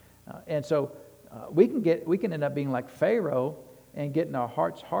 Amen. And so we can end up being like Pharaoh and getting our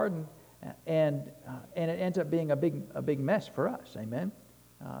hearts hardened, and it ends up being a big mess for us. Amen.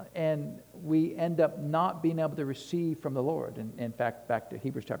 And we end up not being able to receive from the Lord. And in fact, back to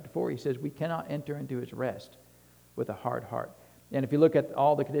Hebrews chapter 4, he says we cannot enter into his rest with a hard heart. And if you look at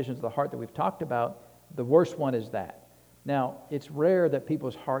all the conditions of the heart that we've talked about, the worst one is that. Now, it's rare that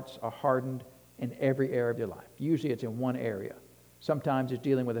people's hearts are hardened in every area of their life. Usually it's in one area. Sometimes it's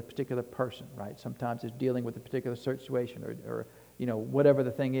dealing with a particular person, right? Sometimes it's dealing with a particular situation or whatever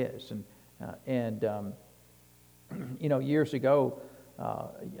the thing is. Years ago,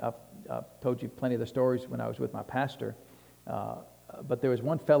 I've told you plenty of the stories when I was with my pastor, but there was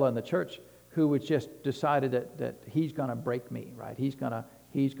one fellow in the church who was just decided that he's going to break me, right? He's going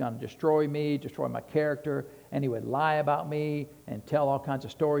to destroy me, destroy my character, and he would lie about me and tell all kinds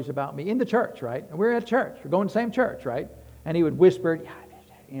of stories about me in the church, right? And we're at church, we're going to the same church, right? And he would whisper,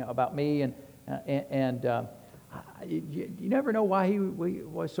 about me, and you never know why he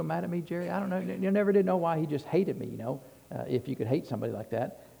was so mad at me, Jerry. I don't know. You never did know why he just hated me, if you could hate somebody like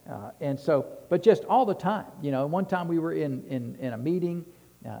that. But just all the time, one time we were in a meeting,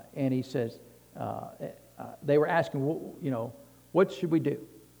 and he says, they were asking, what should we do?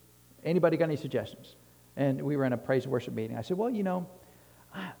 Anybody got any suggestions? And we were in a praise and worship meeting. I said, well,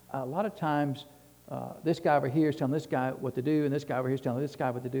 a lot of times this guy over here is telling this guy what to do, and this guy over here is telling this guy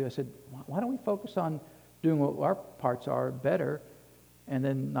what to do. I said, why don't we focus on doing what our parts are better and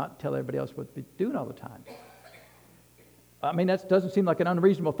then not tell everybody else what to be doing all the time? I mean, that doesn't seem like an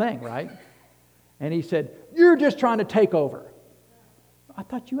unreasonable thing, right? And he said, you're just trying to take over. I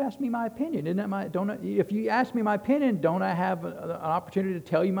thought you asked me my opinion. If you ask me my opinion, don't I have an opportunity to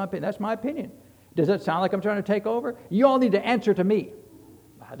tell you my opinion? That's my opinion. Does that sound like I'm trying to take over? You all need to answer to me.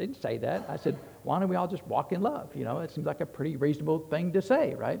 I didn't say that. I said, why don't we all just walk in love? It seems like a pretty reasonable thing to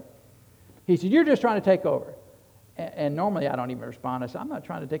say, right? He said, you're just trying to take over. And normally I don't even respond. I said, I'm not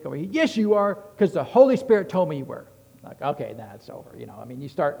trying to take over. Yes, you are, because the Holy Spirit told me you were. Like, okay, that's over. You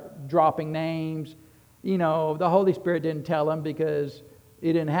start dropping names. The Holy Spirit didn't tell him because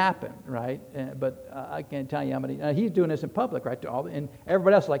it didn't happen, right? But I can't tell you how many. He's doing this in public, right? And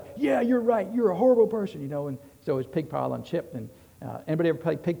everybody else is like, yeah, you're right. You're a horrible person, And so it's pig pile on Chip. And anybody ever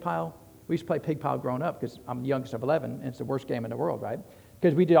played pig pile? We used to play pig pile growing up because I'm the youngest of 11, and it's the worst game in the world, right?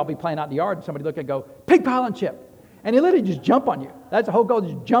 Because we'd all be playing out in the yard, and somebody look and go, pig pile on Chip. And he literally just jump on you. That's the whole goal,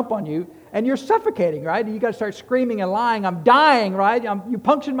 just jump on you. And you're suffocating, right? And you got to start screaming and lying. I'm dying, right? You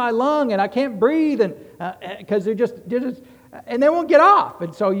punctured my lung, and I can't breathe. And because they're just, and they won't get off.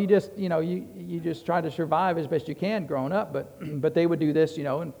 And so you just, you just try to survive as best you can growing up. But they would do this,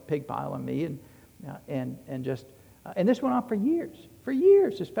 and pig pile on me, and this went on for years. For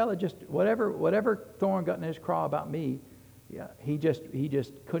years, this fella just whatever thorn got in his craw about me, he just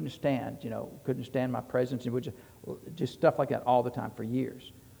couldn't stand my presence, and would just stuff like that all the time for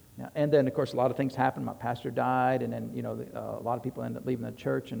years. And then, of course, a lot of things happened. My pastor died, and then a lot of people ended up leaving the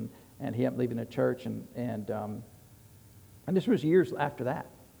church, and he ended up leaving the church, and this was years after that.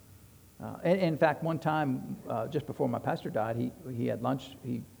 And in fact, one time just before my pastor died, he had lunch.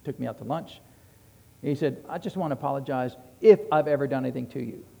 He took me out to lunch. He said, I just want to apologize if I've ever done anything to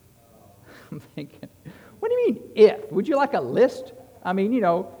you. I'm thinking, what do you mean if? Would you like a list? I mean,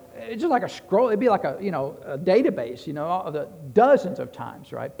 it's just like a scroll. It'd be like a database, all the dozens of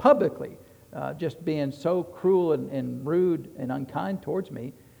times, right? Publicly, just being so cruel and rude and unkind towards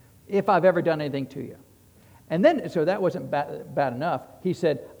me, if I've ever done anything to you. And then, so that wasn't bad enough. He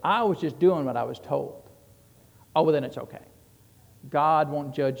said, I was just doing what I was told. Oh, well, then it's okay. God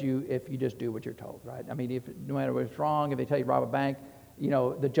won't judge you if you just do what you're told, right? I mean, no matter what's wrong, if they tell you to rob a bank,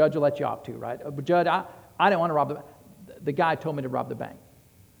 the judge will let you off too, right? But judge, I didn't want to rob the bank. The guy told me to rob the bank.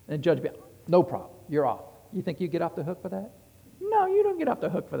 And the judge would be, no problem, you're off. You think you get off the hook for that? No, you don't get off the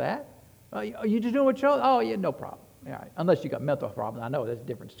hook for that. You just doing what you're told? Oh, yeah, no problem. All right. Unless you got mental problems. I know that's a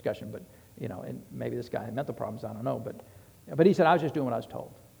different discussion, but, and maybe this guy had mental problems, I don't know. But he said, I was just doing what I was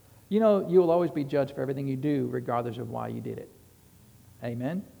told. You'll always be judged for everything you do, regardless of why you did it.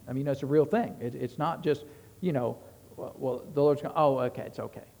 Amen? I mean, it's a real thing. It's not just, well, the Lord's going, oh, okay, it's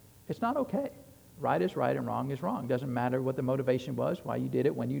okay. It's not okay. Right is right and wrong is wrong. Doesn't matter what the motivation was, why you did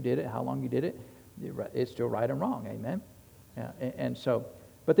it, when you did it, how long you did it. It's still right and wrong. Amen? And so,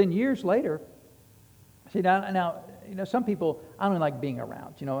 but then years later, see, now some people, I don't like being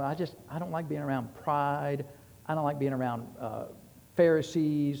around. I don't like being around pride. I don't like being around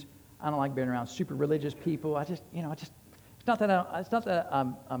Pharisees. I don't like being around super religious people. It's not that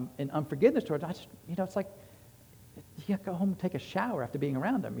I'm in unforgiveness towards them. It's like you have to go home and take a shower after being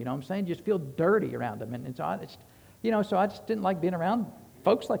around them. You know what I'm saying? You just feel dirty around them. And so I just didn't like being around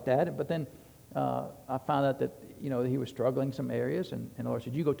folks like that. But then I found out that, he was struggling in some areas, and the Lord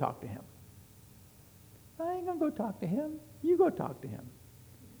said, you go talk to him. I ain't going to go talk to him. You go talk to him.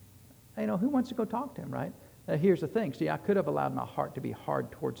 Who wants to go talk to him, right? Now, here's the thing. See, I could have allowed my heart to be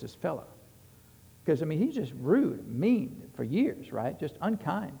hard towards this fellow. Because, he's just rude, mean for years, right? Just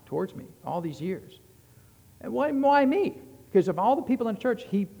unkind towards me all these years. And why me? Because of all the people in the church,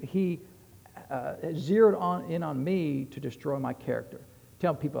 he zeroed in on me to destroy my character.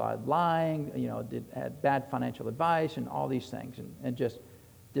 Tell people I was lying, had bad financial advice and all these things. And just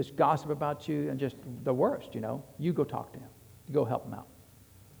gossip about you and just the worst, You go talk to him. You go help him out.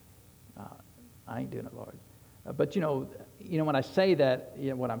 I ain't doing it, Lord. But when I say that,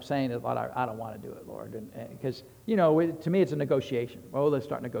 what I'm saying is, Lord, I don't want to do it, Lord, because to me it's a negotiation. Well, let's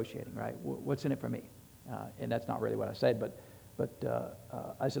start negotiating, right? What's in it for me? And that's not really what I said, but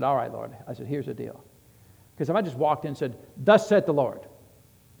I said, all right, Lord. I said, here's the deal. Because if I just walked in and said, thus saith the Lord,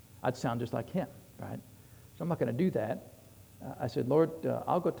 I'd sound just like him, right? So I'm not going to do that. I said, Lord,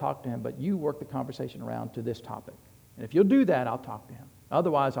 I'll go talk to him, but you work the conversation around to this topic. And if you'll do that, I'll talk to him.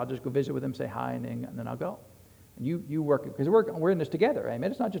 Otherwise, I'll just go visit with him, say hi, and then I'll go. And you work it, because we're in this together. Amen.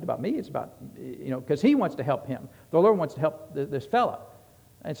 It's not just about me. It's about, because he wants to help him. The Lord wants to help this fella.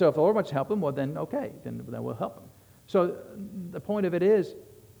 And so if the Lord wants to help him, well, then okay, then we'll help him. So the point of it is,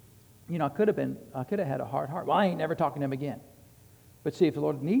 I could have had a hard heart. Well, I ain't never talking to him again. But see, if the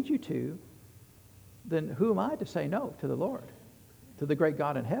Lord needs you to, then who am I to say no to the Lord, to the great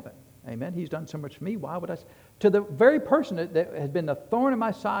God in heaven? Amen. He's done so much for me. Why would I? To the very person that has been the thorn in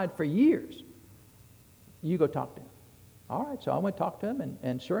my side for years, you go talk to him. All right, so I went to talk to him,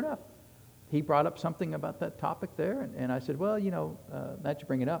 and sure enough, he brought up something about that topic there, and I said, well, that you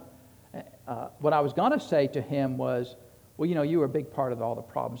bring it up. What I was going to say to him was, well, you were a big part of all the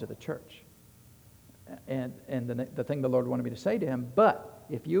problems of the church. And the thing the Lord wanted me to say to him, but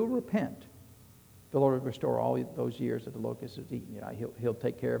if you'll repent, the Lord will restore all those years that the locust has eaten. He'll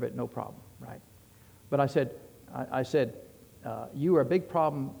take care of it, no problem, right? But I said, you were a big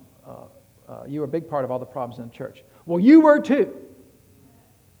problem. You were a big part of all the problems in the church. Well, you were too.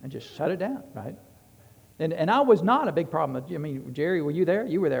 And just shut it down, right? And I was not a big problem. Jerry, were you there?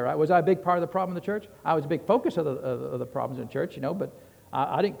 You were there, right? Was I a big part of the problem in the church? I was a big focus of the problems in the church, but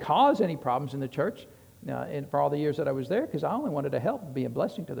I didn't cause any problems in the church. And for all the years that I was there, because I only wanted to help and be a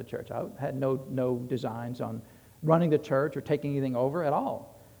blessing to the church. I had no designs on running the church or taking anything over at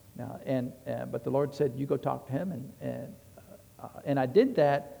all. But the Lord said, you go talk to him. And I did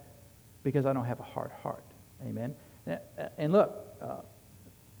that because I don't have a hard heart. Amen. And look,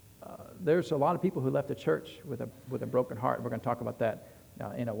 there's a lot of people who left the church with a broken heart. We're going to talk about that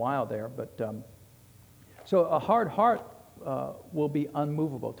in a while there. But so a hard heart will be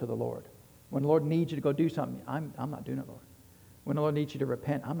unmovable to the Lord. When the Lord needs you to go do something, I'm not doing it, Lord. When the Lord needs you to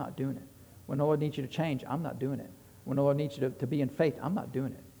repent, I'm not doing it. When the Lord needs you to change, I'm not doing it. When the Lord needs you to be in faith, I'm not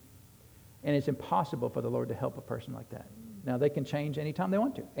doing it. And it's impossible for the Lord to help a person like that. Now, they can change anytime they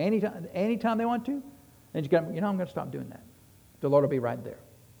want to. Anytime they want to. And I'm going to stop doing that. The Lord will be right there.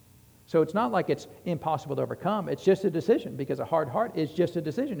 So it's not like it's impossible to overcome. It's just a decision, because a hard heart is just a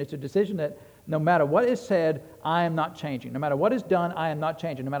decision. It's a decision that no matter what is said, I am not changing. No matter what is done, I am not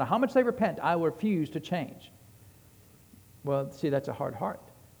changing. No matter how much they repent, I will refuse to change. Well, see, that's a hard heart.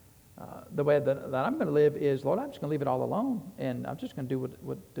 The way that I'm going to live is, Lord, I'm just going to leave it all alone, and I'm just going to do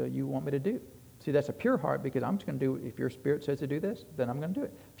what you want me to do. See, that's a pure heart, because I'm just going to do, if your Spirit says to do this, then I'm going to do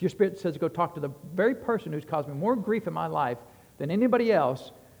it. If your Spirit says to go talk to the very person who's caused me more grief in my life than anybody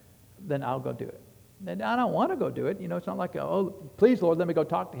else, then I'll go do it. And I don't want to go do it. It's not like, oh, please, Lord, let me go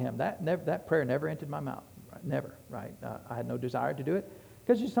talk to him. That prayer never entered my mouth. Right? Never, right? I had no desire to do it,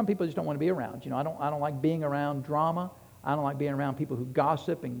 because some people just don't want to be around. I don't like being around drama. I don't like being around people who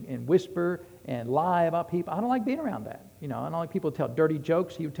gossip and whisper and lie about people. I don't like being around that. I don't like people who tell dirty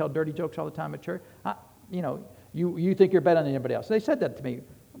jokes. He would tell dirty jokes all the time at church. You think you're better than anybody else. They said that to me.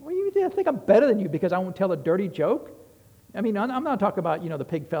 Well, you think I'm better than you because I won't tell a dirty joke? I'm not talking about, the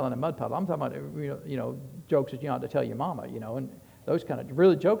pig fell in a mud puddle. I'm talking about, jokes that you ought to tell your mama, and those kind of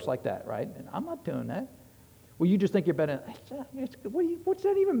really jokes like that, right? And I'm not doing that. Well, you just think you're better. What's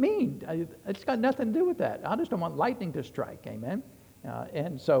that even mean? It's got nothing to do with that. I just don't want lightning to strike, amen?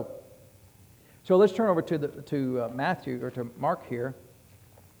 And so let's turn over to Matthew, or to Mark here.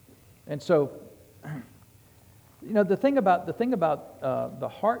 And so, the thing about the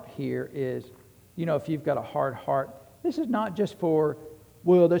heart here is, if you've got a hard heart, this is not just for,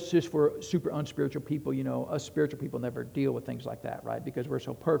 that's just for super unspiritual people. Us spiritual people never deal with things like that, right? Because we're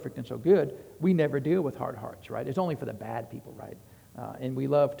so perfect and so good, we never deal with hard hearts, right? It's only for the bad people, right? And we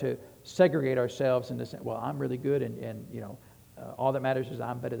love to segregate ourselves into saying, well, I'm really good, and all that matters is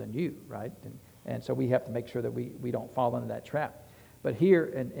I'm better than you, right? And so we have to make sure that we don't fall into that trap. But here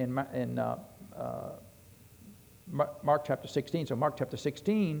in Mark chapter 16, so Mark chapter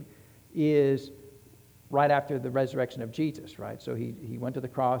 16 is right after the resurrection of Jesus, right? So he went to the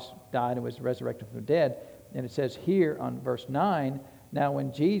cross, died, and was resurrected from the dead. And it says here on verse 9, now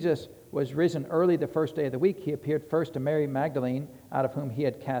when Jesus was risen early the first day of the week, he appeared first to Mary Magdalene, out of whom he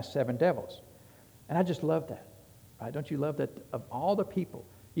had cast 7 devils. And I just love that, right? Don't you love that? Of all the people,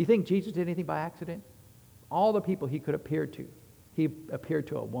 you think Jesus did anything by accident? All the people he could appear to, he appeared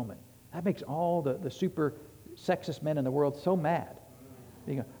to a woman. That makes all the super sexist men in the world so mad.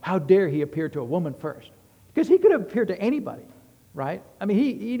 You go, how dare he appear to a woman first? Because he could have appeared to anybody, right? I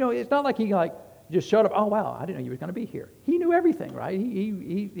mean, it's not like he just showed up. Oh wow, I didn't know you were going to be here. He knew everything, right?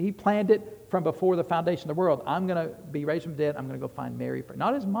 He planned it from before the foundation of the world. I'm going to be raised from the dead. I'm going to go find Mary first.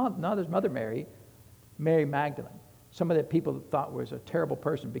 Not his mother Mary, Mary Magdalene. Some of the people thought was a terrible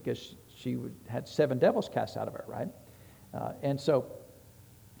person because she had 7 devils cast out of her, right? And so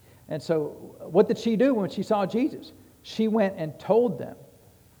what did she do when she saw Jesus? She went and told them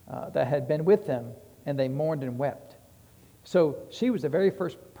that had been with them, and they mourned and wept. So she was the very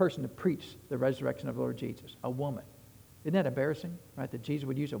first person to preach the resurrection of the Lord Jesus, a woman. Isn't that embarrassing, right, that Jesus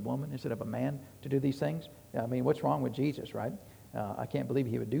would use a woman instead of a man to do these things? I mean, what's wrong with Jesus, right? I can't believe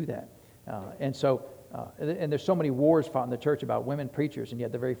he would do that. And there's so many wars fought in the church about women preachers, and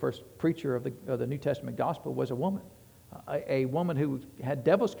yet the very first preacher of the New Testament gospel was a woman. A woman who had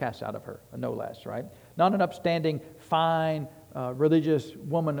devils cast out of her, no less, right? Not an upstanding, fine, religious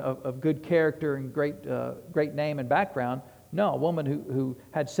woman of good character and great name and background. No, a woman who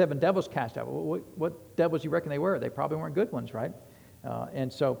had 7 devils cast out. What devils do you reckon they were? They probably weren't good ones, right?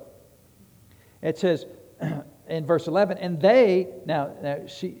 And so it says in verse 11, and they,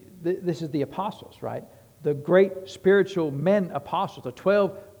 this is the apostles, right? The great spiritual men apostles, the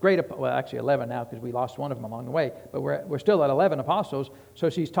 12 well, actually 11 now because we lost one of them along the way, but we're still at 11 apostles. So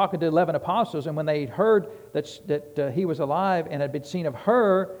she's talking to 11 apostles, and when they heard that he was alive and had been seen of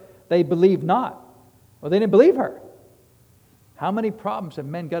her, they believed not. Well, they didn't believe her. How many problems have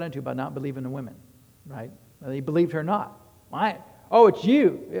men got into by not believing the women, right? They believed her not. Why? Oh, it's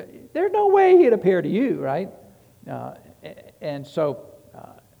you. There's no way he'd appear to you, right? And so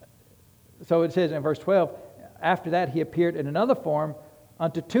it says in verse 12, after that he appeared in another form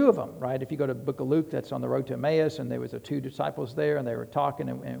unto 2 of them, right? If you go to the book of Luke, that's on the road to Emmaus, and there was the 2 disciples there, and they were talking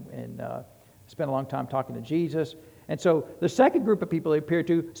and spent a long time talking to Jesus. And so the second group of people he appeared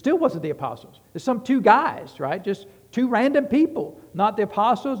to still wasn't the apostles. There's some 2 guys, right? Just 2 random people, not the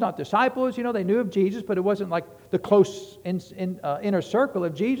apostles, not disciples. You know, they knew of Jesus, but it wasn't like the close inner circle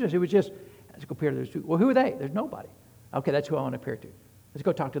of Jesus. It was just, let's go appear to those 2. Well, who are they? There's nobody. Okay, that's who I want to appear to. Let's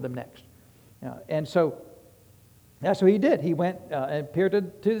go talk to them next. And so that's what he did. He went and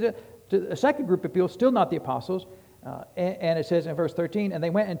appeared to a second group of people, still not the apostles. And it says in verse 13, and they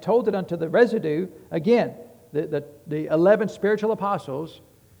went and told it unto the residue, again, the 11 spiritual apostles,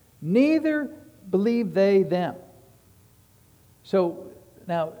 neither believed they them. So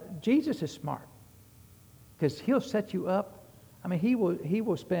now Jesus is smart because he'll set you up. I mean, he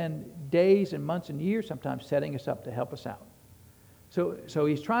will spend days and months and years sometimes setting us up to help us out. So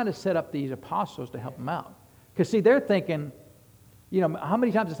he's trying to set up these apostles to help them out. Because, see, they're thinking, you know, how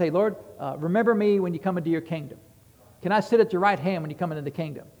many times they say, Lord, remember me when you come into your kingdom? Can I sit at your right hand when you come into the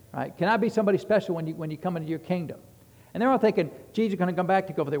kingdom? Right? Can I be somebody special when you come into your kingdom? And they're all thinking, Jesus is going to come back,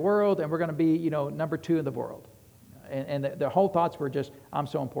 take over the world, and we're going to be, number 2 in the world. And their whole thoughts were just, I'm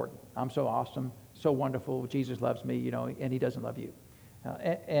so important. I'm so awesome, so wonderful. Jesus loves me, and he doesn't love you.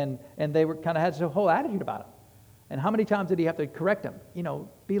 And they were kind of had this whole attitude about him. And how many times did he have to correct them?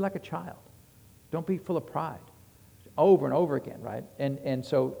 Be like a child. Don't be full of pride. Over and over again, right? And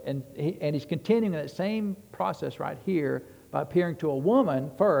he's continuing that same process right here by appearing to a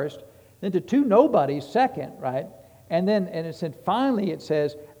woman first, then to 2 nobodies second, right? And it said finally it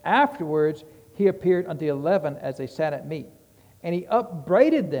says afterwards he appeared unto 11 as they sat at meat, and he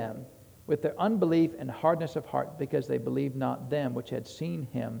upbraided them with their unbelief and hardness of heart, because they believed not them which had seen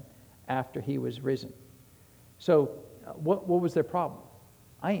him after he was risen. So what was their problem?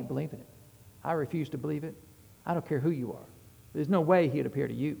 I ain't believing it. I refuse to believe it. I don't care who you are. There's no way he'd appear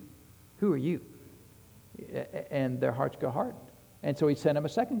to you. Who are you? And their hearts go hardened. And so he sent them a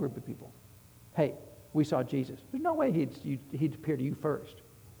second group of people. Hey, we saw Jesus. There's no way he'd appear to you first.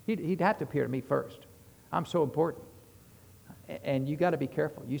 He'd have to appear to me first. I'm so important. And you got to be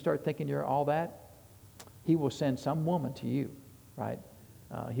careful. You start thinking you're all that, he will send some woman to you, right?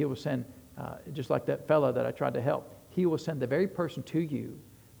 He will send, just like that fella that I tried to help, he will send the very person to you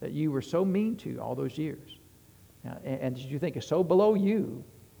that you were so mean to all those years. Now, and you think is so below you,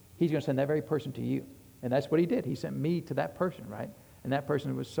 he's going to send that very person to you. And that's what he did. He sent me to that person, right? And that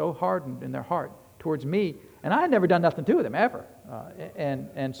person was so hardened in their heart towards me, and I had never done nothing to them ever.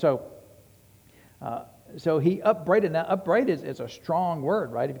 So he upbraided. Now, upbraid is a strong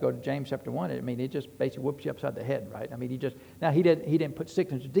word, right? If you go to James chapter 1, I mean, it just basically whoops you upside the head, right? I mean, he didn't put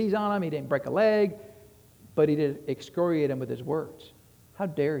sickness and disease on him. He didn't break a leg, but he did excoriate him with his words. How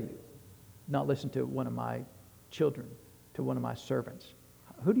dare you not listen to one of my children, to one of my servants?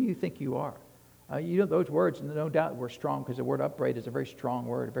 Who do you think you are? Those words, no doubt, were strong, because the word upbraid is a very strong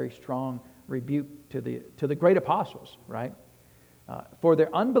word, a very strong rebuke to the great apostles, right? For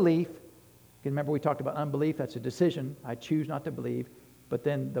their unbelief. Remember, we talked about unbelief. That's a decision. I choose not to believe. But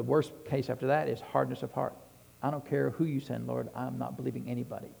then the worst case after that is hardness of heart. I don't care who you send, Lord. I'm not believing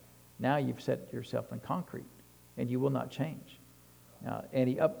anybody. Now you've set yourself in concrete, and you will not change. And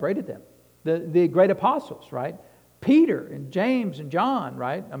he upbraided them. The great apostles, right? Peter and James and John,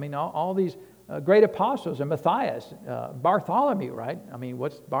 right? I mean, all these great apostles, and Matthias, Bartholomew, right? I mean,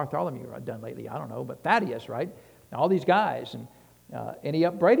 what's Bartholomew done lately? I don't know, but Thaddeus, right? All these guys, and he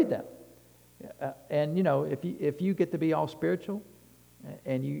upbraided them. And if you get to be all spiritual,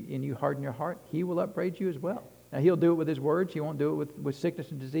 and you harden your heart, he will upbraid you as well. Now, he'll do it with his words. He won't do it with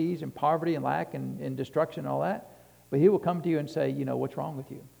sickness and disease and poverty and lack and destruction and all that. But he will come to you and say, what's wrong with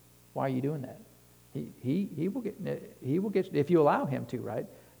you? Why are you doing that? He will get if you allow him to, right?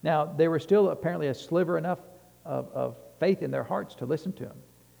 Now, there was still apparently a sliver enough of faith in their hearts to listen to him,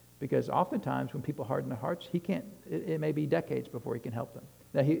 because oftentimes when people harden their hearts, he can't. It may be decades before he can help them.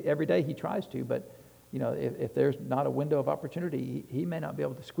 Now, every day he tries to, but if there's not a window of opportunity, he may not be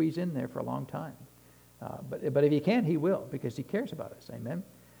able to squeeze in there for a long time. But if he can, he will, because he cares about us. Amen.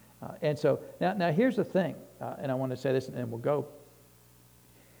 And so now here's the thing, and I want to say this, and then we'll go.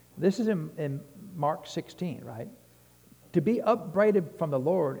 This is in Mark 16, right? To be upbraided from the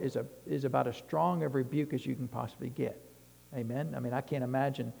Lord is about as strong a rebuke as you can possibly get. Amen? I mean, I can't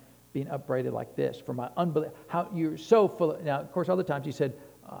imagine being upbraided like this for my unbelief. How you're so full of... Now, of course, other times he said,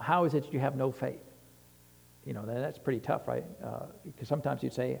 how is it that you have no faith? That's pretty tough, right? Because sometimes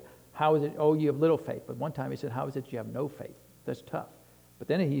you'd say, how is it, oh, you have little faith. But one time he said, how is it you have no faith? That's tough. But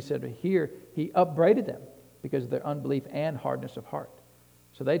then he said here, he upbraided them because of their unbelief and hardness of heart.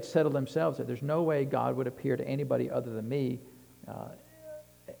 So they'd settled themselves that there's no way God would appear to anybody other than me.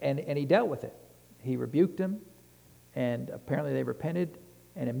 And he dealt with it. He rebuked them, and apparently they repented.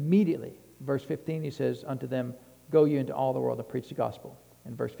 And immediately, verse 15, he says, unto them, go you into all the world and preach the gospel.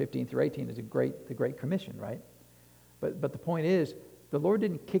 And verse 15 through 18 is the Great Commission, right? But the point is, the Lord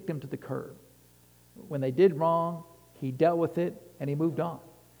didn't kick them to the curb. When they did wrong, he dealt with it, and he moved on.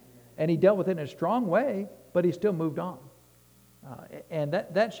 And he dealt with it in a strong way, but he still moved on. And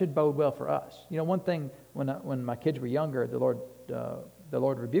that should bode well for us. One thing, when my kids were younger, the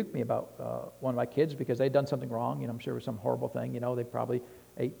Lord rebuked me about one of my kids because they'd done something wrong. I'm sure it was some horrible thing. They probably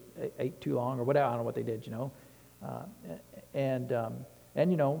ate too long or whatever. I don't know what they did. And I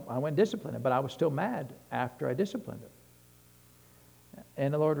went and disciplined him, but I was still mad after I disciplined him.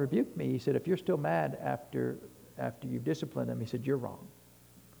 And the Lord rebuked me. He said, if you're still mad after you've disciplined him, he said, you're wrong.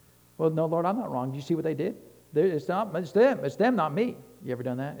 Well, no, Lord, I'm not wrong. Do you see what they did? It's them, not me. You ever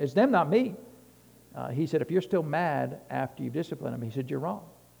done that? It's them, not me. He said, if you're still mad after you've disciplined him, he said, you're wrong.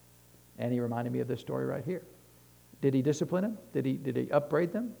 And he reminded me of this story right here. Did he discipline him? Did he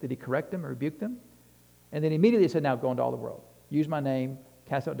upbraid them? Did he correct them or rebuke them? And then immediately he said, now go into all the world. Use my name,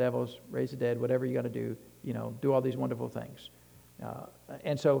 cast out devils, raise the dead, whatever you got to do, do all these wonderful things.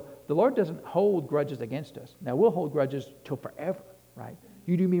 And so the Lord doesn't hold grudges against us. Now, we'll hold grudges till forever, right?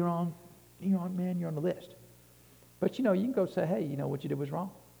 You do me wrong, man, you're on the list. But, you can go say, hey, what you did was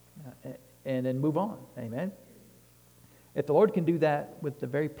wrong. And then move on. Amen. If the Lord can do that with the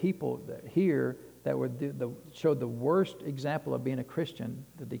very people here that showed the worst example of being a Christian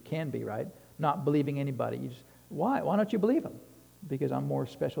that they can be, right? Not believing anybody. Why? Why don't you believe them? Because I'm more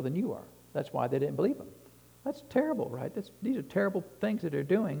special than you are. That's why they didn't believe him. That's terrible, right? These are terrible things that they're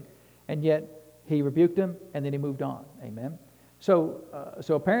doing. And yet, he rebuked them, and then he moved on. Amen. So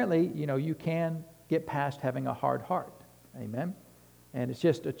apparently, you can get past having a hard heart. Amen. And it's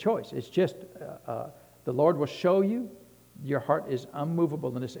just a choice. It's just the Lord will show you your heart is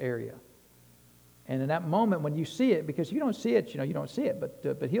unmovable in this area. And in that moment when you see it, because you don't see it, you don't see it,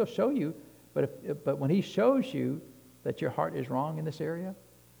 but he'll show you. But when he shows you that your heart is wrong in this area,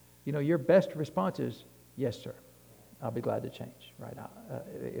 your best response is, yes, sir. I'll be glad to change, right?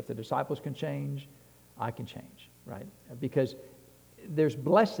 If the disciples can change, I can change, right? Because there's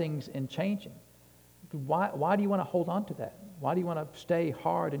blessings in changing. Why do you want to hold on to that? Why do you want to stay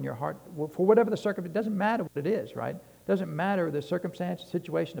hard in your heart? Well, for whatever the circumstance, it doesn't matter what it is, right? It doesn't matter the circumstance, the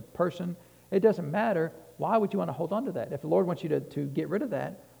situation, the person. It doesn't matter. Why would you want to hold on to that? If the Lord wants you to get rid of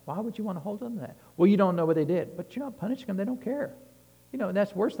that, why would you want to hold on to that? Well, you don't know what they did. But you're not punishing them. They don't care. And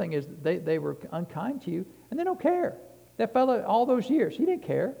that's the worst thing is they were unkind to you, and they don't care. That fellow, all those years, he didn't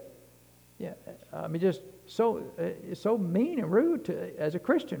care. Yeah, I mean, just so mean and rude as a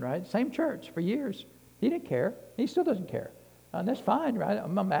Christian, right? Same church for years. He didn't care. He still doesn't care. And that's fine, right?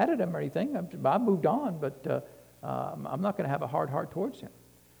 I'm not mad at him or anything. I've moved on, but I'm not going to have a hard heart towards him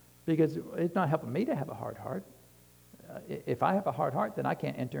because it's not helping me to have a hard heart. If I have a hard heart, then I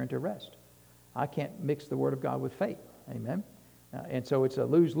can't enter into rest. I can't mix the Word of God with faith. Amen. And so it's a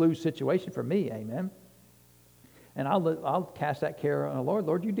lose-lose situation for me. Amen. And I'll cast that care on the Lord.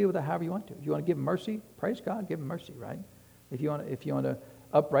 Lord, you deal with it however you want to. If you want to give them mercy, praise God, give them mercy, right? If you want to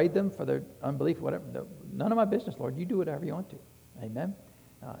upbraid them for their unbelief, whatever, none of my business, Lord. You do whatever you want to. Amen.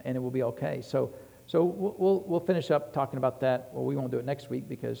 And it will be okay. So we'll finish up talking about that. Well, we won't do it next week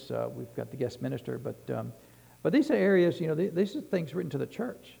because we've got the guest minister. But these are areas, these are things written to the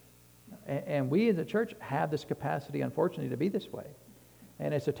church. And we in the church have this capacity, unfortunately, to be this way.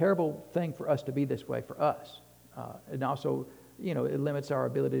 And it's a terrible thing for us to be this way for us. And also, it limits our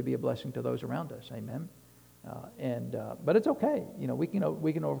ability to be a blessing to those around us. Amen. But it's okay. We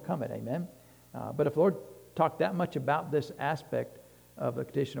can overcome it. Amen. But if the Lord talked that much about this aspect of the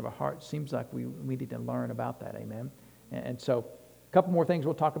condition of our heart, seems like we need to learn about that. Amen. And so a couple more things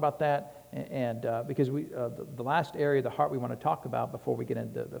we'll talk about that. And because the last area of the heart we want to talk about before we get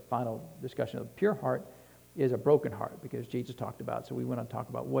into the final discussion of the pure heart is a broken heart, because Jesus talked about it. So we want to talk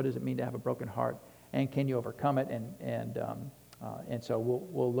about what does it mean to have a broken heart, and can you overcome it? And so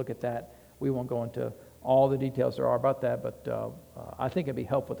we'll look at that. We won't go into all the details there are about that, but I think it'd be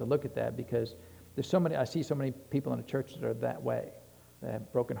helpful to look at that because I see so many people in the church that are that way. They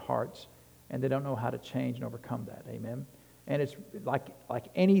have broken hearts, and they don't know how to change and overcome that. Amen. And it's like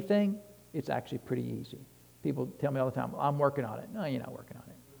anything. It's actually pretty easy. People tell me all the time, I'm working on it. No, you're not working on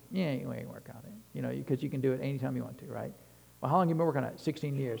it. Yeah, you ain't working on it. Because you can do it anytime you want to, right? Well, how long have you been working on it?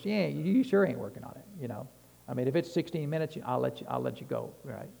 16 years. Yeah, you sure ain't working on it, I mean, if it's 16 minutes, I'll let you go,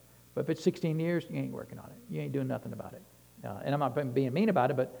 right? But if it's 16 years, you ain't working on it. You ain't doing nothing about it. And I'm not being mean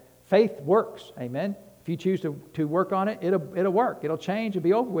about it, but faith works, amen? If you choose to work on it, it'll work. It'll change. It'll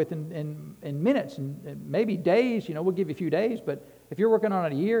be over with in minutes and maybe days. We'll give you a few days, but if you're working on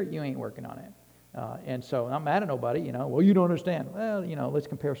it a year, you ain't working on it. And so I'm not mad at nobody. Well, you don't understand. Well, let's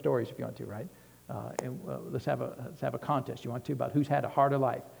compare stories if you want to, right? Let's have a contest. You want to about who's had a harder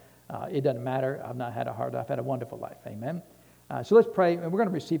life? It doesn't matter. I've not had a hard life. I've had a wonderful life. Amen. So let's pray, and we're going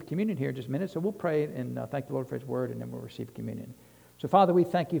to receive communion here in just a minute. So we'll pray and thank the Lord for His Word, and then we'll receive communion. So, Father, we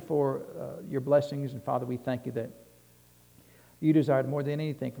thank you for your blessings, and Father, we thank you that you desired more than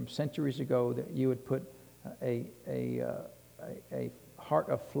anything from centuries ago that you would put a heart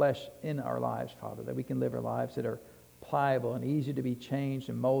of flesh in our lives, Father, that we can live our lives that are pliable and easy to be changed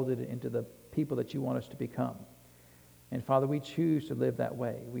and molded into the people that you want us to become. And Father, we choose to live that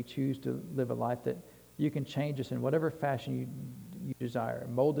way. We choose to live a life that you can change us in whatever fashion you desire,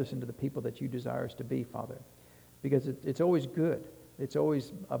 mold us into the people that you desire us to be, Father, because it's always good. It's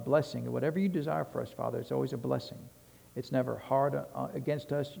always a blessing. And whatever you desire for us, Father, it's always a blessing. It's never hard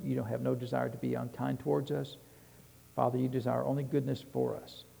against us. You don't have no desire to be unkind towards us. Father, you desire only goodness for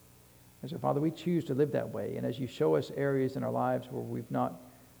us. And so, Father, we choose to live that way. And as you show us areas in our lives where we've not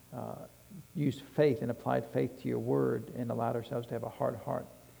used faith and applied faith to your word and allowed ourselves to have a hard heart,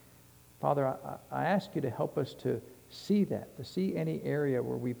 Father, I ask you to help us to see that, to see any area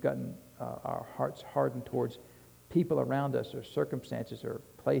where we've gotten our hearts hardened towards people around us or circumstances or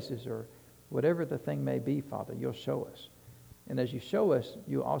places or whatever the thing may be, Father, you'll show us. And as you show us,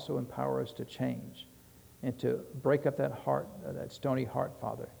 you also empower us to change and to break up that heart, that stony heart,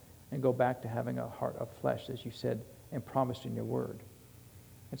 Father, and go back to having a heart of flesh, as you said and promised in your word.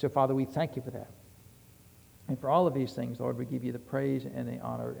 And so, Father, we thank you for that. And for all of these things, Lord, we give you the praise and the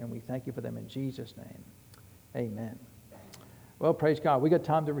honor, and we thank you for them in Jesus' name. Amen. Well, praise God. We got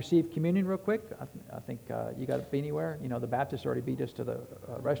time to receive communion real quick. I think you got to be anywhere. The Baptists already beat us to the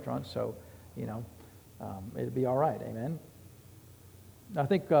restaurant, so, it'll be all right. Amen. I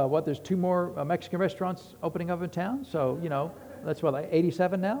think, there's 2 more Mexican restaurants opening up in town. So, that's like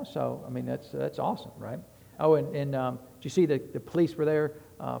 87 now. So, I mean, that's awesome, right? Oh, and did you see the police were there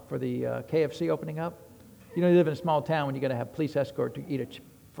for the KFC opening up? You live in a small town when you got to have police escort to eat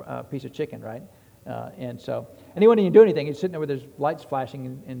a piece of chicken, right? And he wouldn't even do anything. He's sitting there with his lights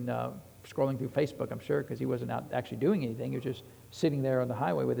flashing and scrolling through Facebook, I'm sure, because he wasn't out actually doing anything. He was just sitting there on the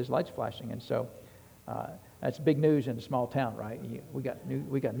highway with his lights flashing. And so That's big news in a small town, right? We got new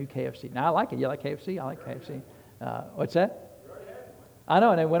KFC. Now I like it. You like KFC? I like KFC. What's that? I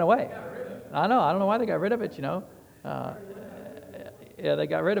know, and it went away. I know. I don't know why they got rid of it. Yeah, they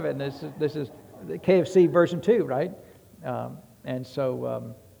got rid of it, and this is the KFC version 2, right? And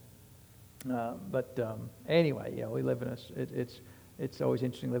so, anyway, we live in it's always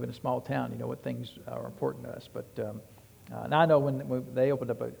interesting to live in a small town. You know what things are important to us. But now I know when they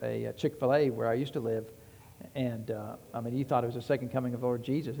opened up a Chick-fil-A where I used to live, and you thought it was the second coming of Lord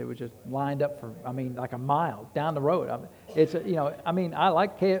Jesus. It was just lined up for, like a mile down the road. I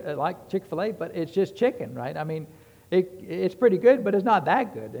like Chick-fil-A, but it's just chicken, right? It's pretty good, but it's not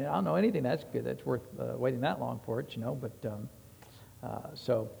that good. I don't know anything that's good that's worth waiting that long for it, But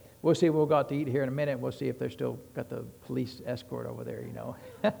so we'll see. We'll go out to eat here in a minute. We'll see if they're still got the police escort over there,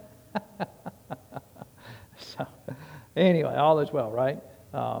 So anyway, all is well, right?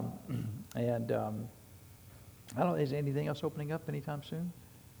 I don't know, is anything else opening up anytime soon?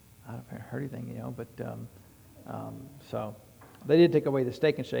 I haven't heard anything, but so they did take away the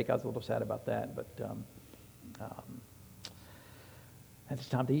Steak and Shake. I was a little sad about that, but it's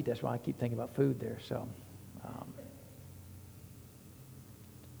time to eat. That's why I keep thinking about food there. So,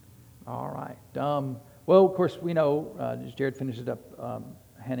 all right. Well, of course, we know as Jared finishes up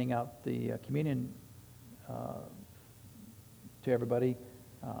handing out the communion to everybody.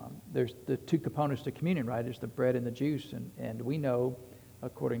 There's the two components to communion, right? There's the bread and the juice, and we know,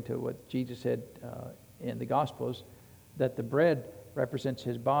 according to what Jesus said in the Gospels, that the bread represents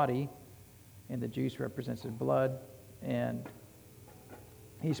his body and the juice represents his blood. And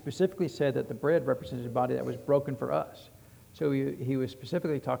he specifically said that the bread represents his body that was broken for us. So he was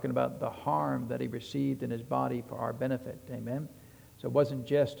specifically talking about the harm that he received in his body for our benefit. Amen? So it wasn't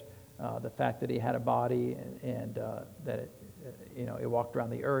just the fact that he had a body and that it walked around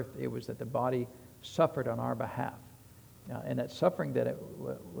the earth. It was that the body suffered on our behalf. And that suffering that it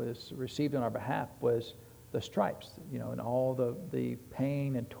was received on our behalf was the stripes, and all the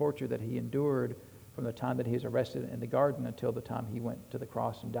pain and torture that he endured from the time that he was arrested in the garden until the time he went to the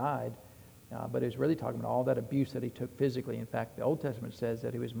cross and died. But it was really talking about all that abuse that he took physically. In fact, the Old Testament says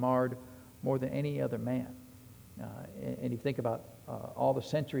that he was marred more than any other man. And you think about all the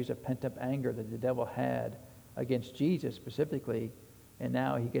centuries of pent-up anger that the devil had against Jesus specifically, and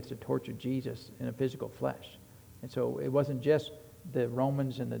now he gets to torture Jesus in a physical flesh. And so it wasn't just the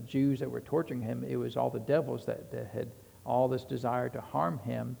Romans and the Jews that were torturing him, it was all the devils that had all this desire to harm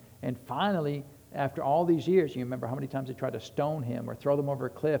him. And finally, after all these years, you remember how many times they tried to stone him or throw them over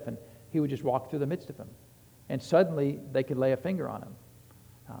a cliff, and he would just walk through the midst of them. And suddenly, they could lay a finger on him.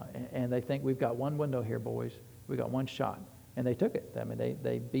 And they think, we've got one window here, boys. We've got one shot. And they took it.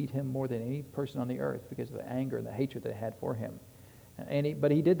 They beat him more than any person on the earth because of the anger and the hatred they had for him. But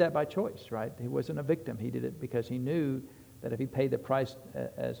he did that by choice, right? He wasn't a victim. He did it because he knew that if he paid the price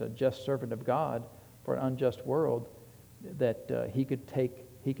as a just servant of God for an unjust world, that he could take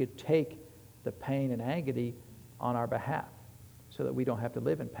the pain and agony on our behalf so that we don't have to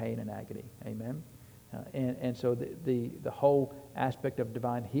live in pain and agony. Amen? And so the whole aspect of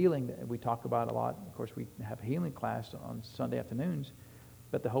divine healing that we talk about a lot. Of course, we have a healing class on Sunday afternoons,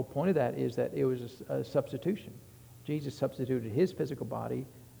 but the whole point of that is that it was a substitution. Jesus substituted his physical body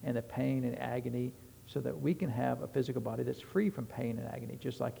and the pain and agony so that we can have a physical body that's free from pain and agony,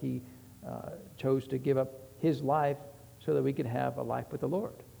 just like he chose to give up his life so that we could have a life with the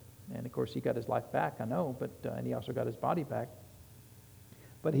Lord. And of course, he got his life back, I know, but and he also got his body back.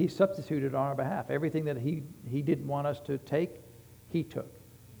 But he substituted on our behalf. Everything that he didn't want us to take, he took.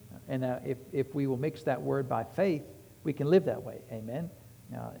 And if we will mix that word by faith, we can live that way. Amen?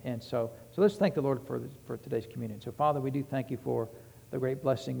 And so let's thank the Lord for today's communion. So, Father, we do thank you for the great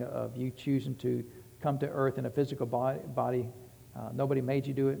blessing of you choosing to come to earth in a physical body. Nobody made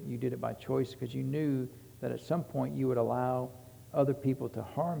you do it. You did it by choice because you knew that at some point you would allow other people to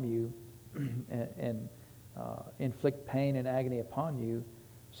harm you and inflict pain and agony upon you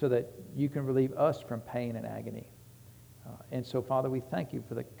so that you can relieve us from pain and agony. And so, Father, we thank you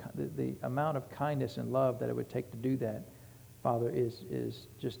for the amount of kindness and love that it would take to do that. Father, is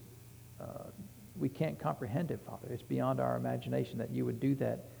just, we can't comprehend it, Father. It's beyond our imagination that you would do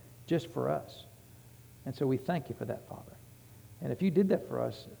that just for us. And so we thank you for that, Father. And if you did that for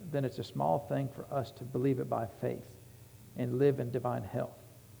us, then it's a small thing for us to believe it by faith and live in divine health.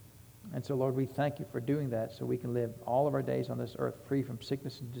 And so, Lord, we thank you for doing that so we can live all of our days on this earth free from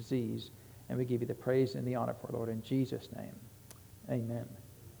sickness and disease. And we give you the praise and the honor for it, Lord, in Jesus' name. Amen.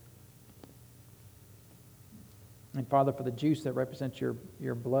 And Father, for the juice that represents your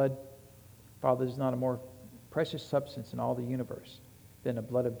blood, Father, there's not a more precious substance in all the universe than the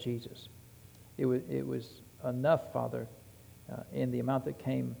blood of Jesus. it was enough, Father, in the amount that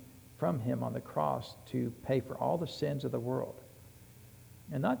came from him on the cross to pay for all the sins of the world.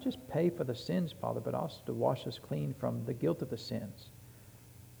 And not just pay for the sins, Father, but also to wash us clean from the guilt of the sins.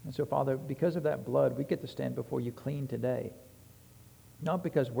 And so, Father, because of that blood, we get to stand before you clean today. Not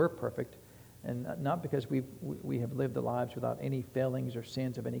because we're perfect, and not because we have lived the lives without any failings or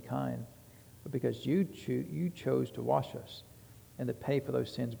sins of any kind, but because you chose to wash us and to pay for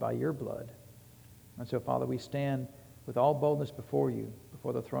those sins by your blood. And so, Father, we stand with all boldness before you,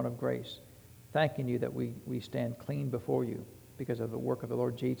 before the throne of grace, thanking you that we stand clean before you because of the work of the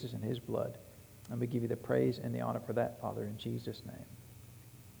Lord Jesus and his blood. And we give you the praise and the honor for that, Father, in Jesus' name.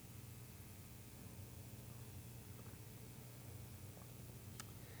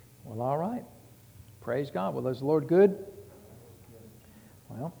 Well, all right. Praise God. Well, is the Lord good?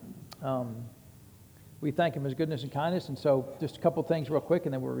 Well, we thank him for his goodness and kindness. And so just a couple things real quick,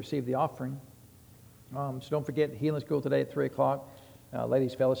 and then we'll receive the offering. So don't forget, Healing School today at 3 o'clock.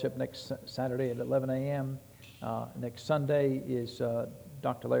 Ladies Fellowship next Saturday at 11 a.m. Next Sunday is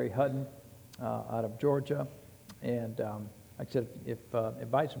Dr. Larry Hutton out of Georgia. And like I said,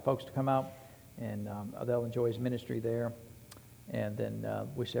 invite some folks to come out, and they'll enjoy his ministry there. And then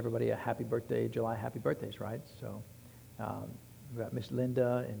wish everybody a happy birthday, July happy birthdays, right? So we've got Miss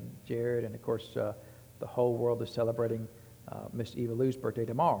Linda and Jared, and of course the whole world is celebrating Miss Eva Lou's birthday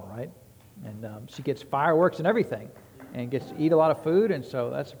tomorrow, right? And she gets fireworks and everything, and gets to eat a lot of food, and so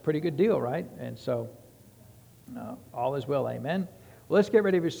that's a pretty good deal, right? And so all is well, amen. Well, let's get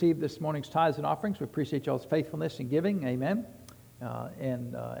ready to receive this morning's tithes and offerings. We appreciate y'all's faithfulness in giving, amen.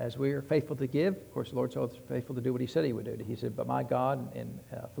 And as we are faithful to give, of course, the Lord's always faithful to do what he said he would do. He said, but my God, in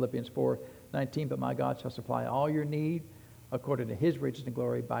Philippians 4:19, but my God shall supply all your need according to his riches and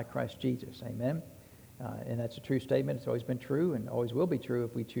glory by Christ Jesus. Amen. And that's a true statement. It's always been true and always will be true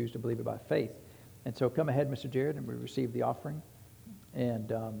if we choose to believe it by faith. And so come ahead, Mr. Jared, and we receive the offering.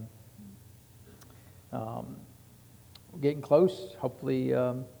 And we're getting close. Hopefully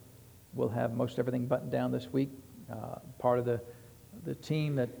we'll have most everything buttoned down this week. Part of the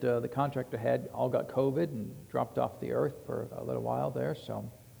team that the contractor had all got COVID and dropped off the earth for a little while there. So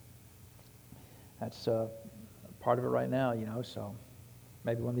that's part of it right now, you know. So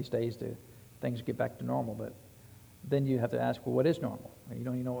maybe one of these days things get back to normal. But then you have to ask, well, what is normal? You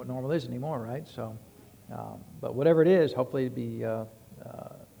don't even know what normal is anymore, right? So, but whatever it is, hopefully it'd be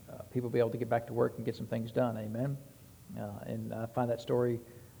people be able to get back to work and get some things done. Amen. And I find that story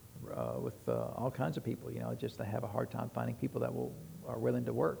with all kinds of people, you know, just they have a hard time finding people that are willing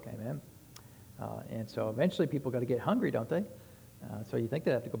to work. Amen. And so eventually people got to get hungry, don't they? So you think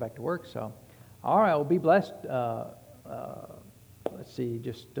they have to go back to work. So, all right, well, be blessed. Let's see,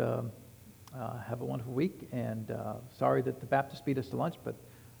 just have a wonderful week. And sorry that the Baptist beat us to lunch, but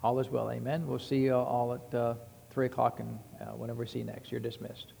all is well. Amen. We'll see you all at 3 o'clock and whenever we see you next. You're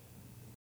dismissed.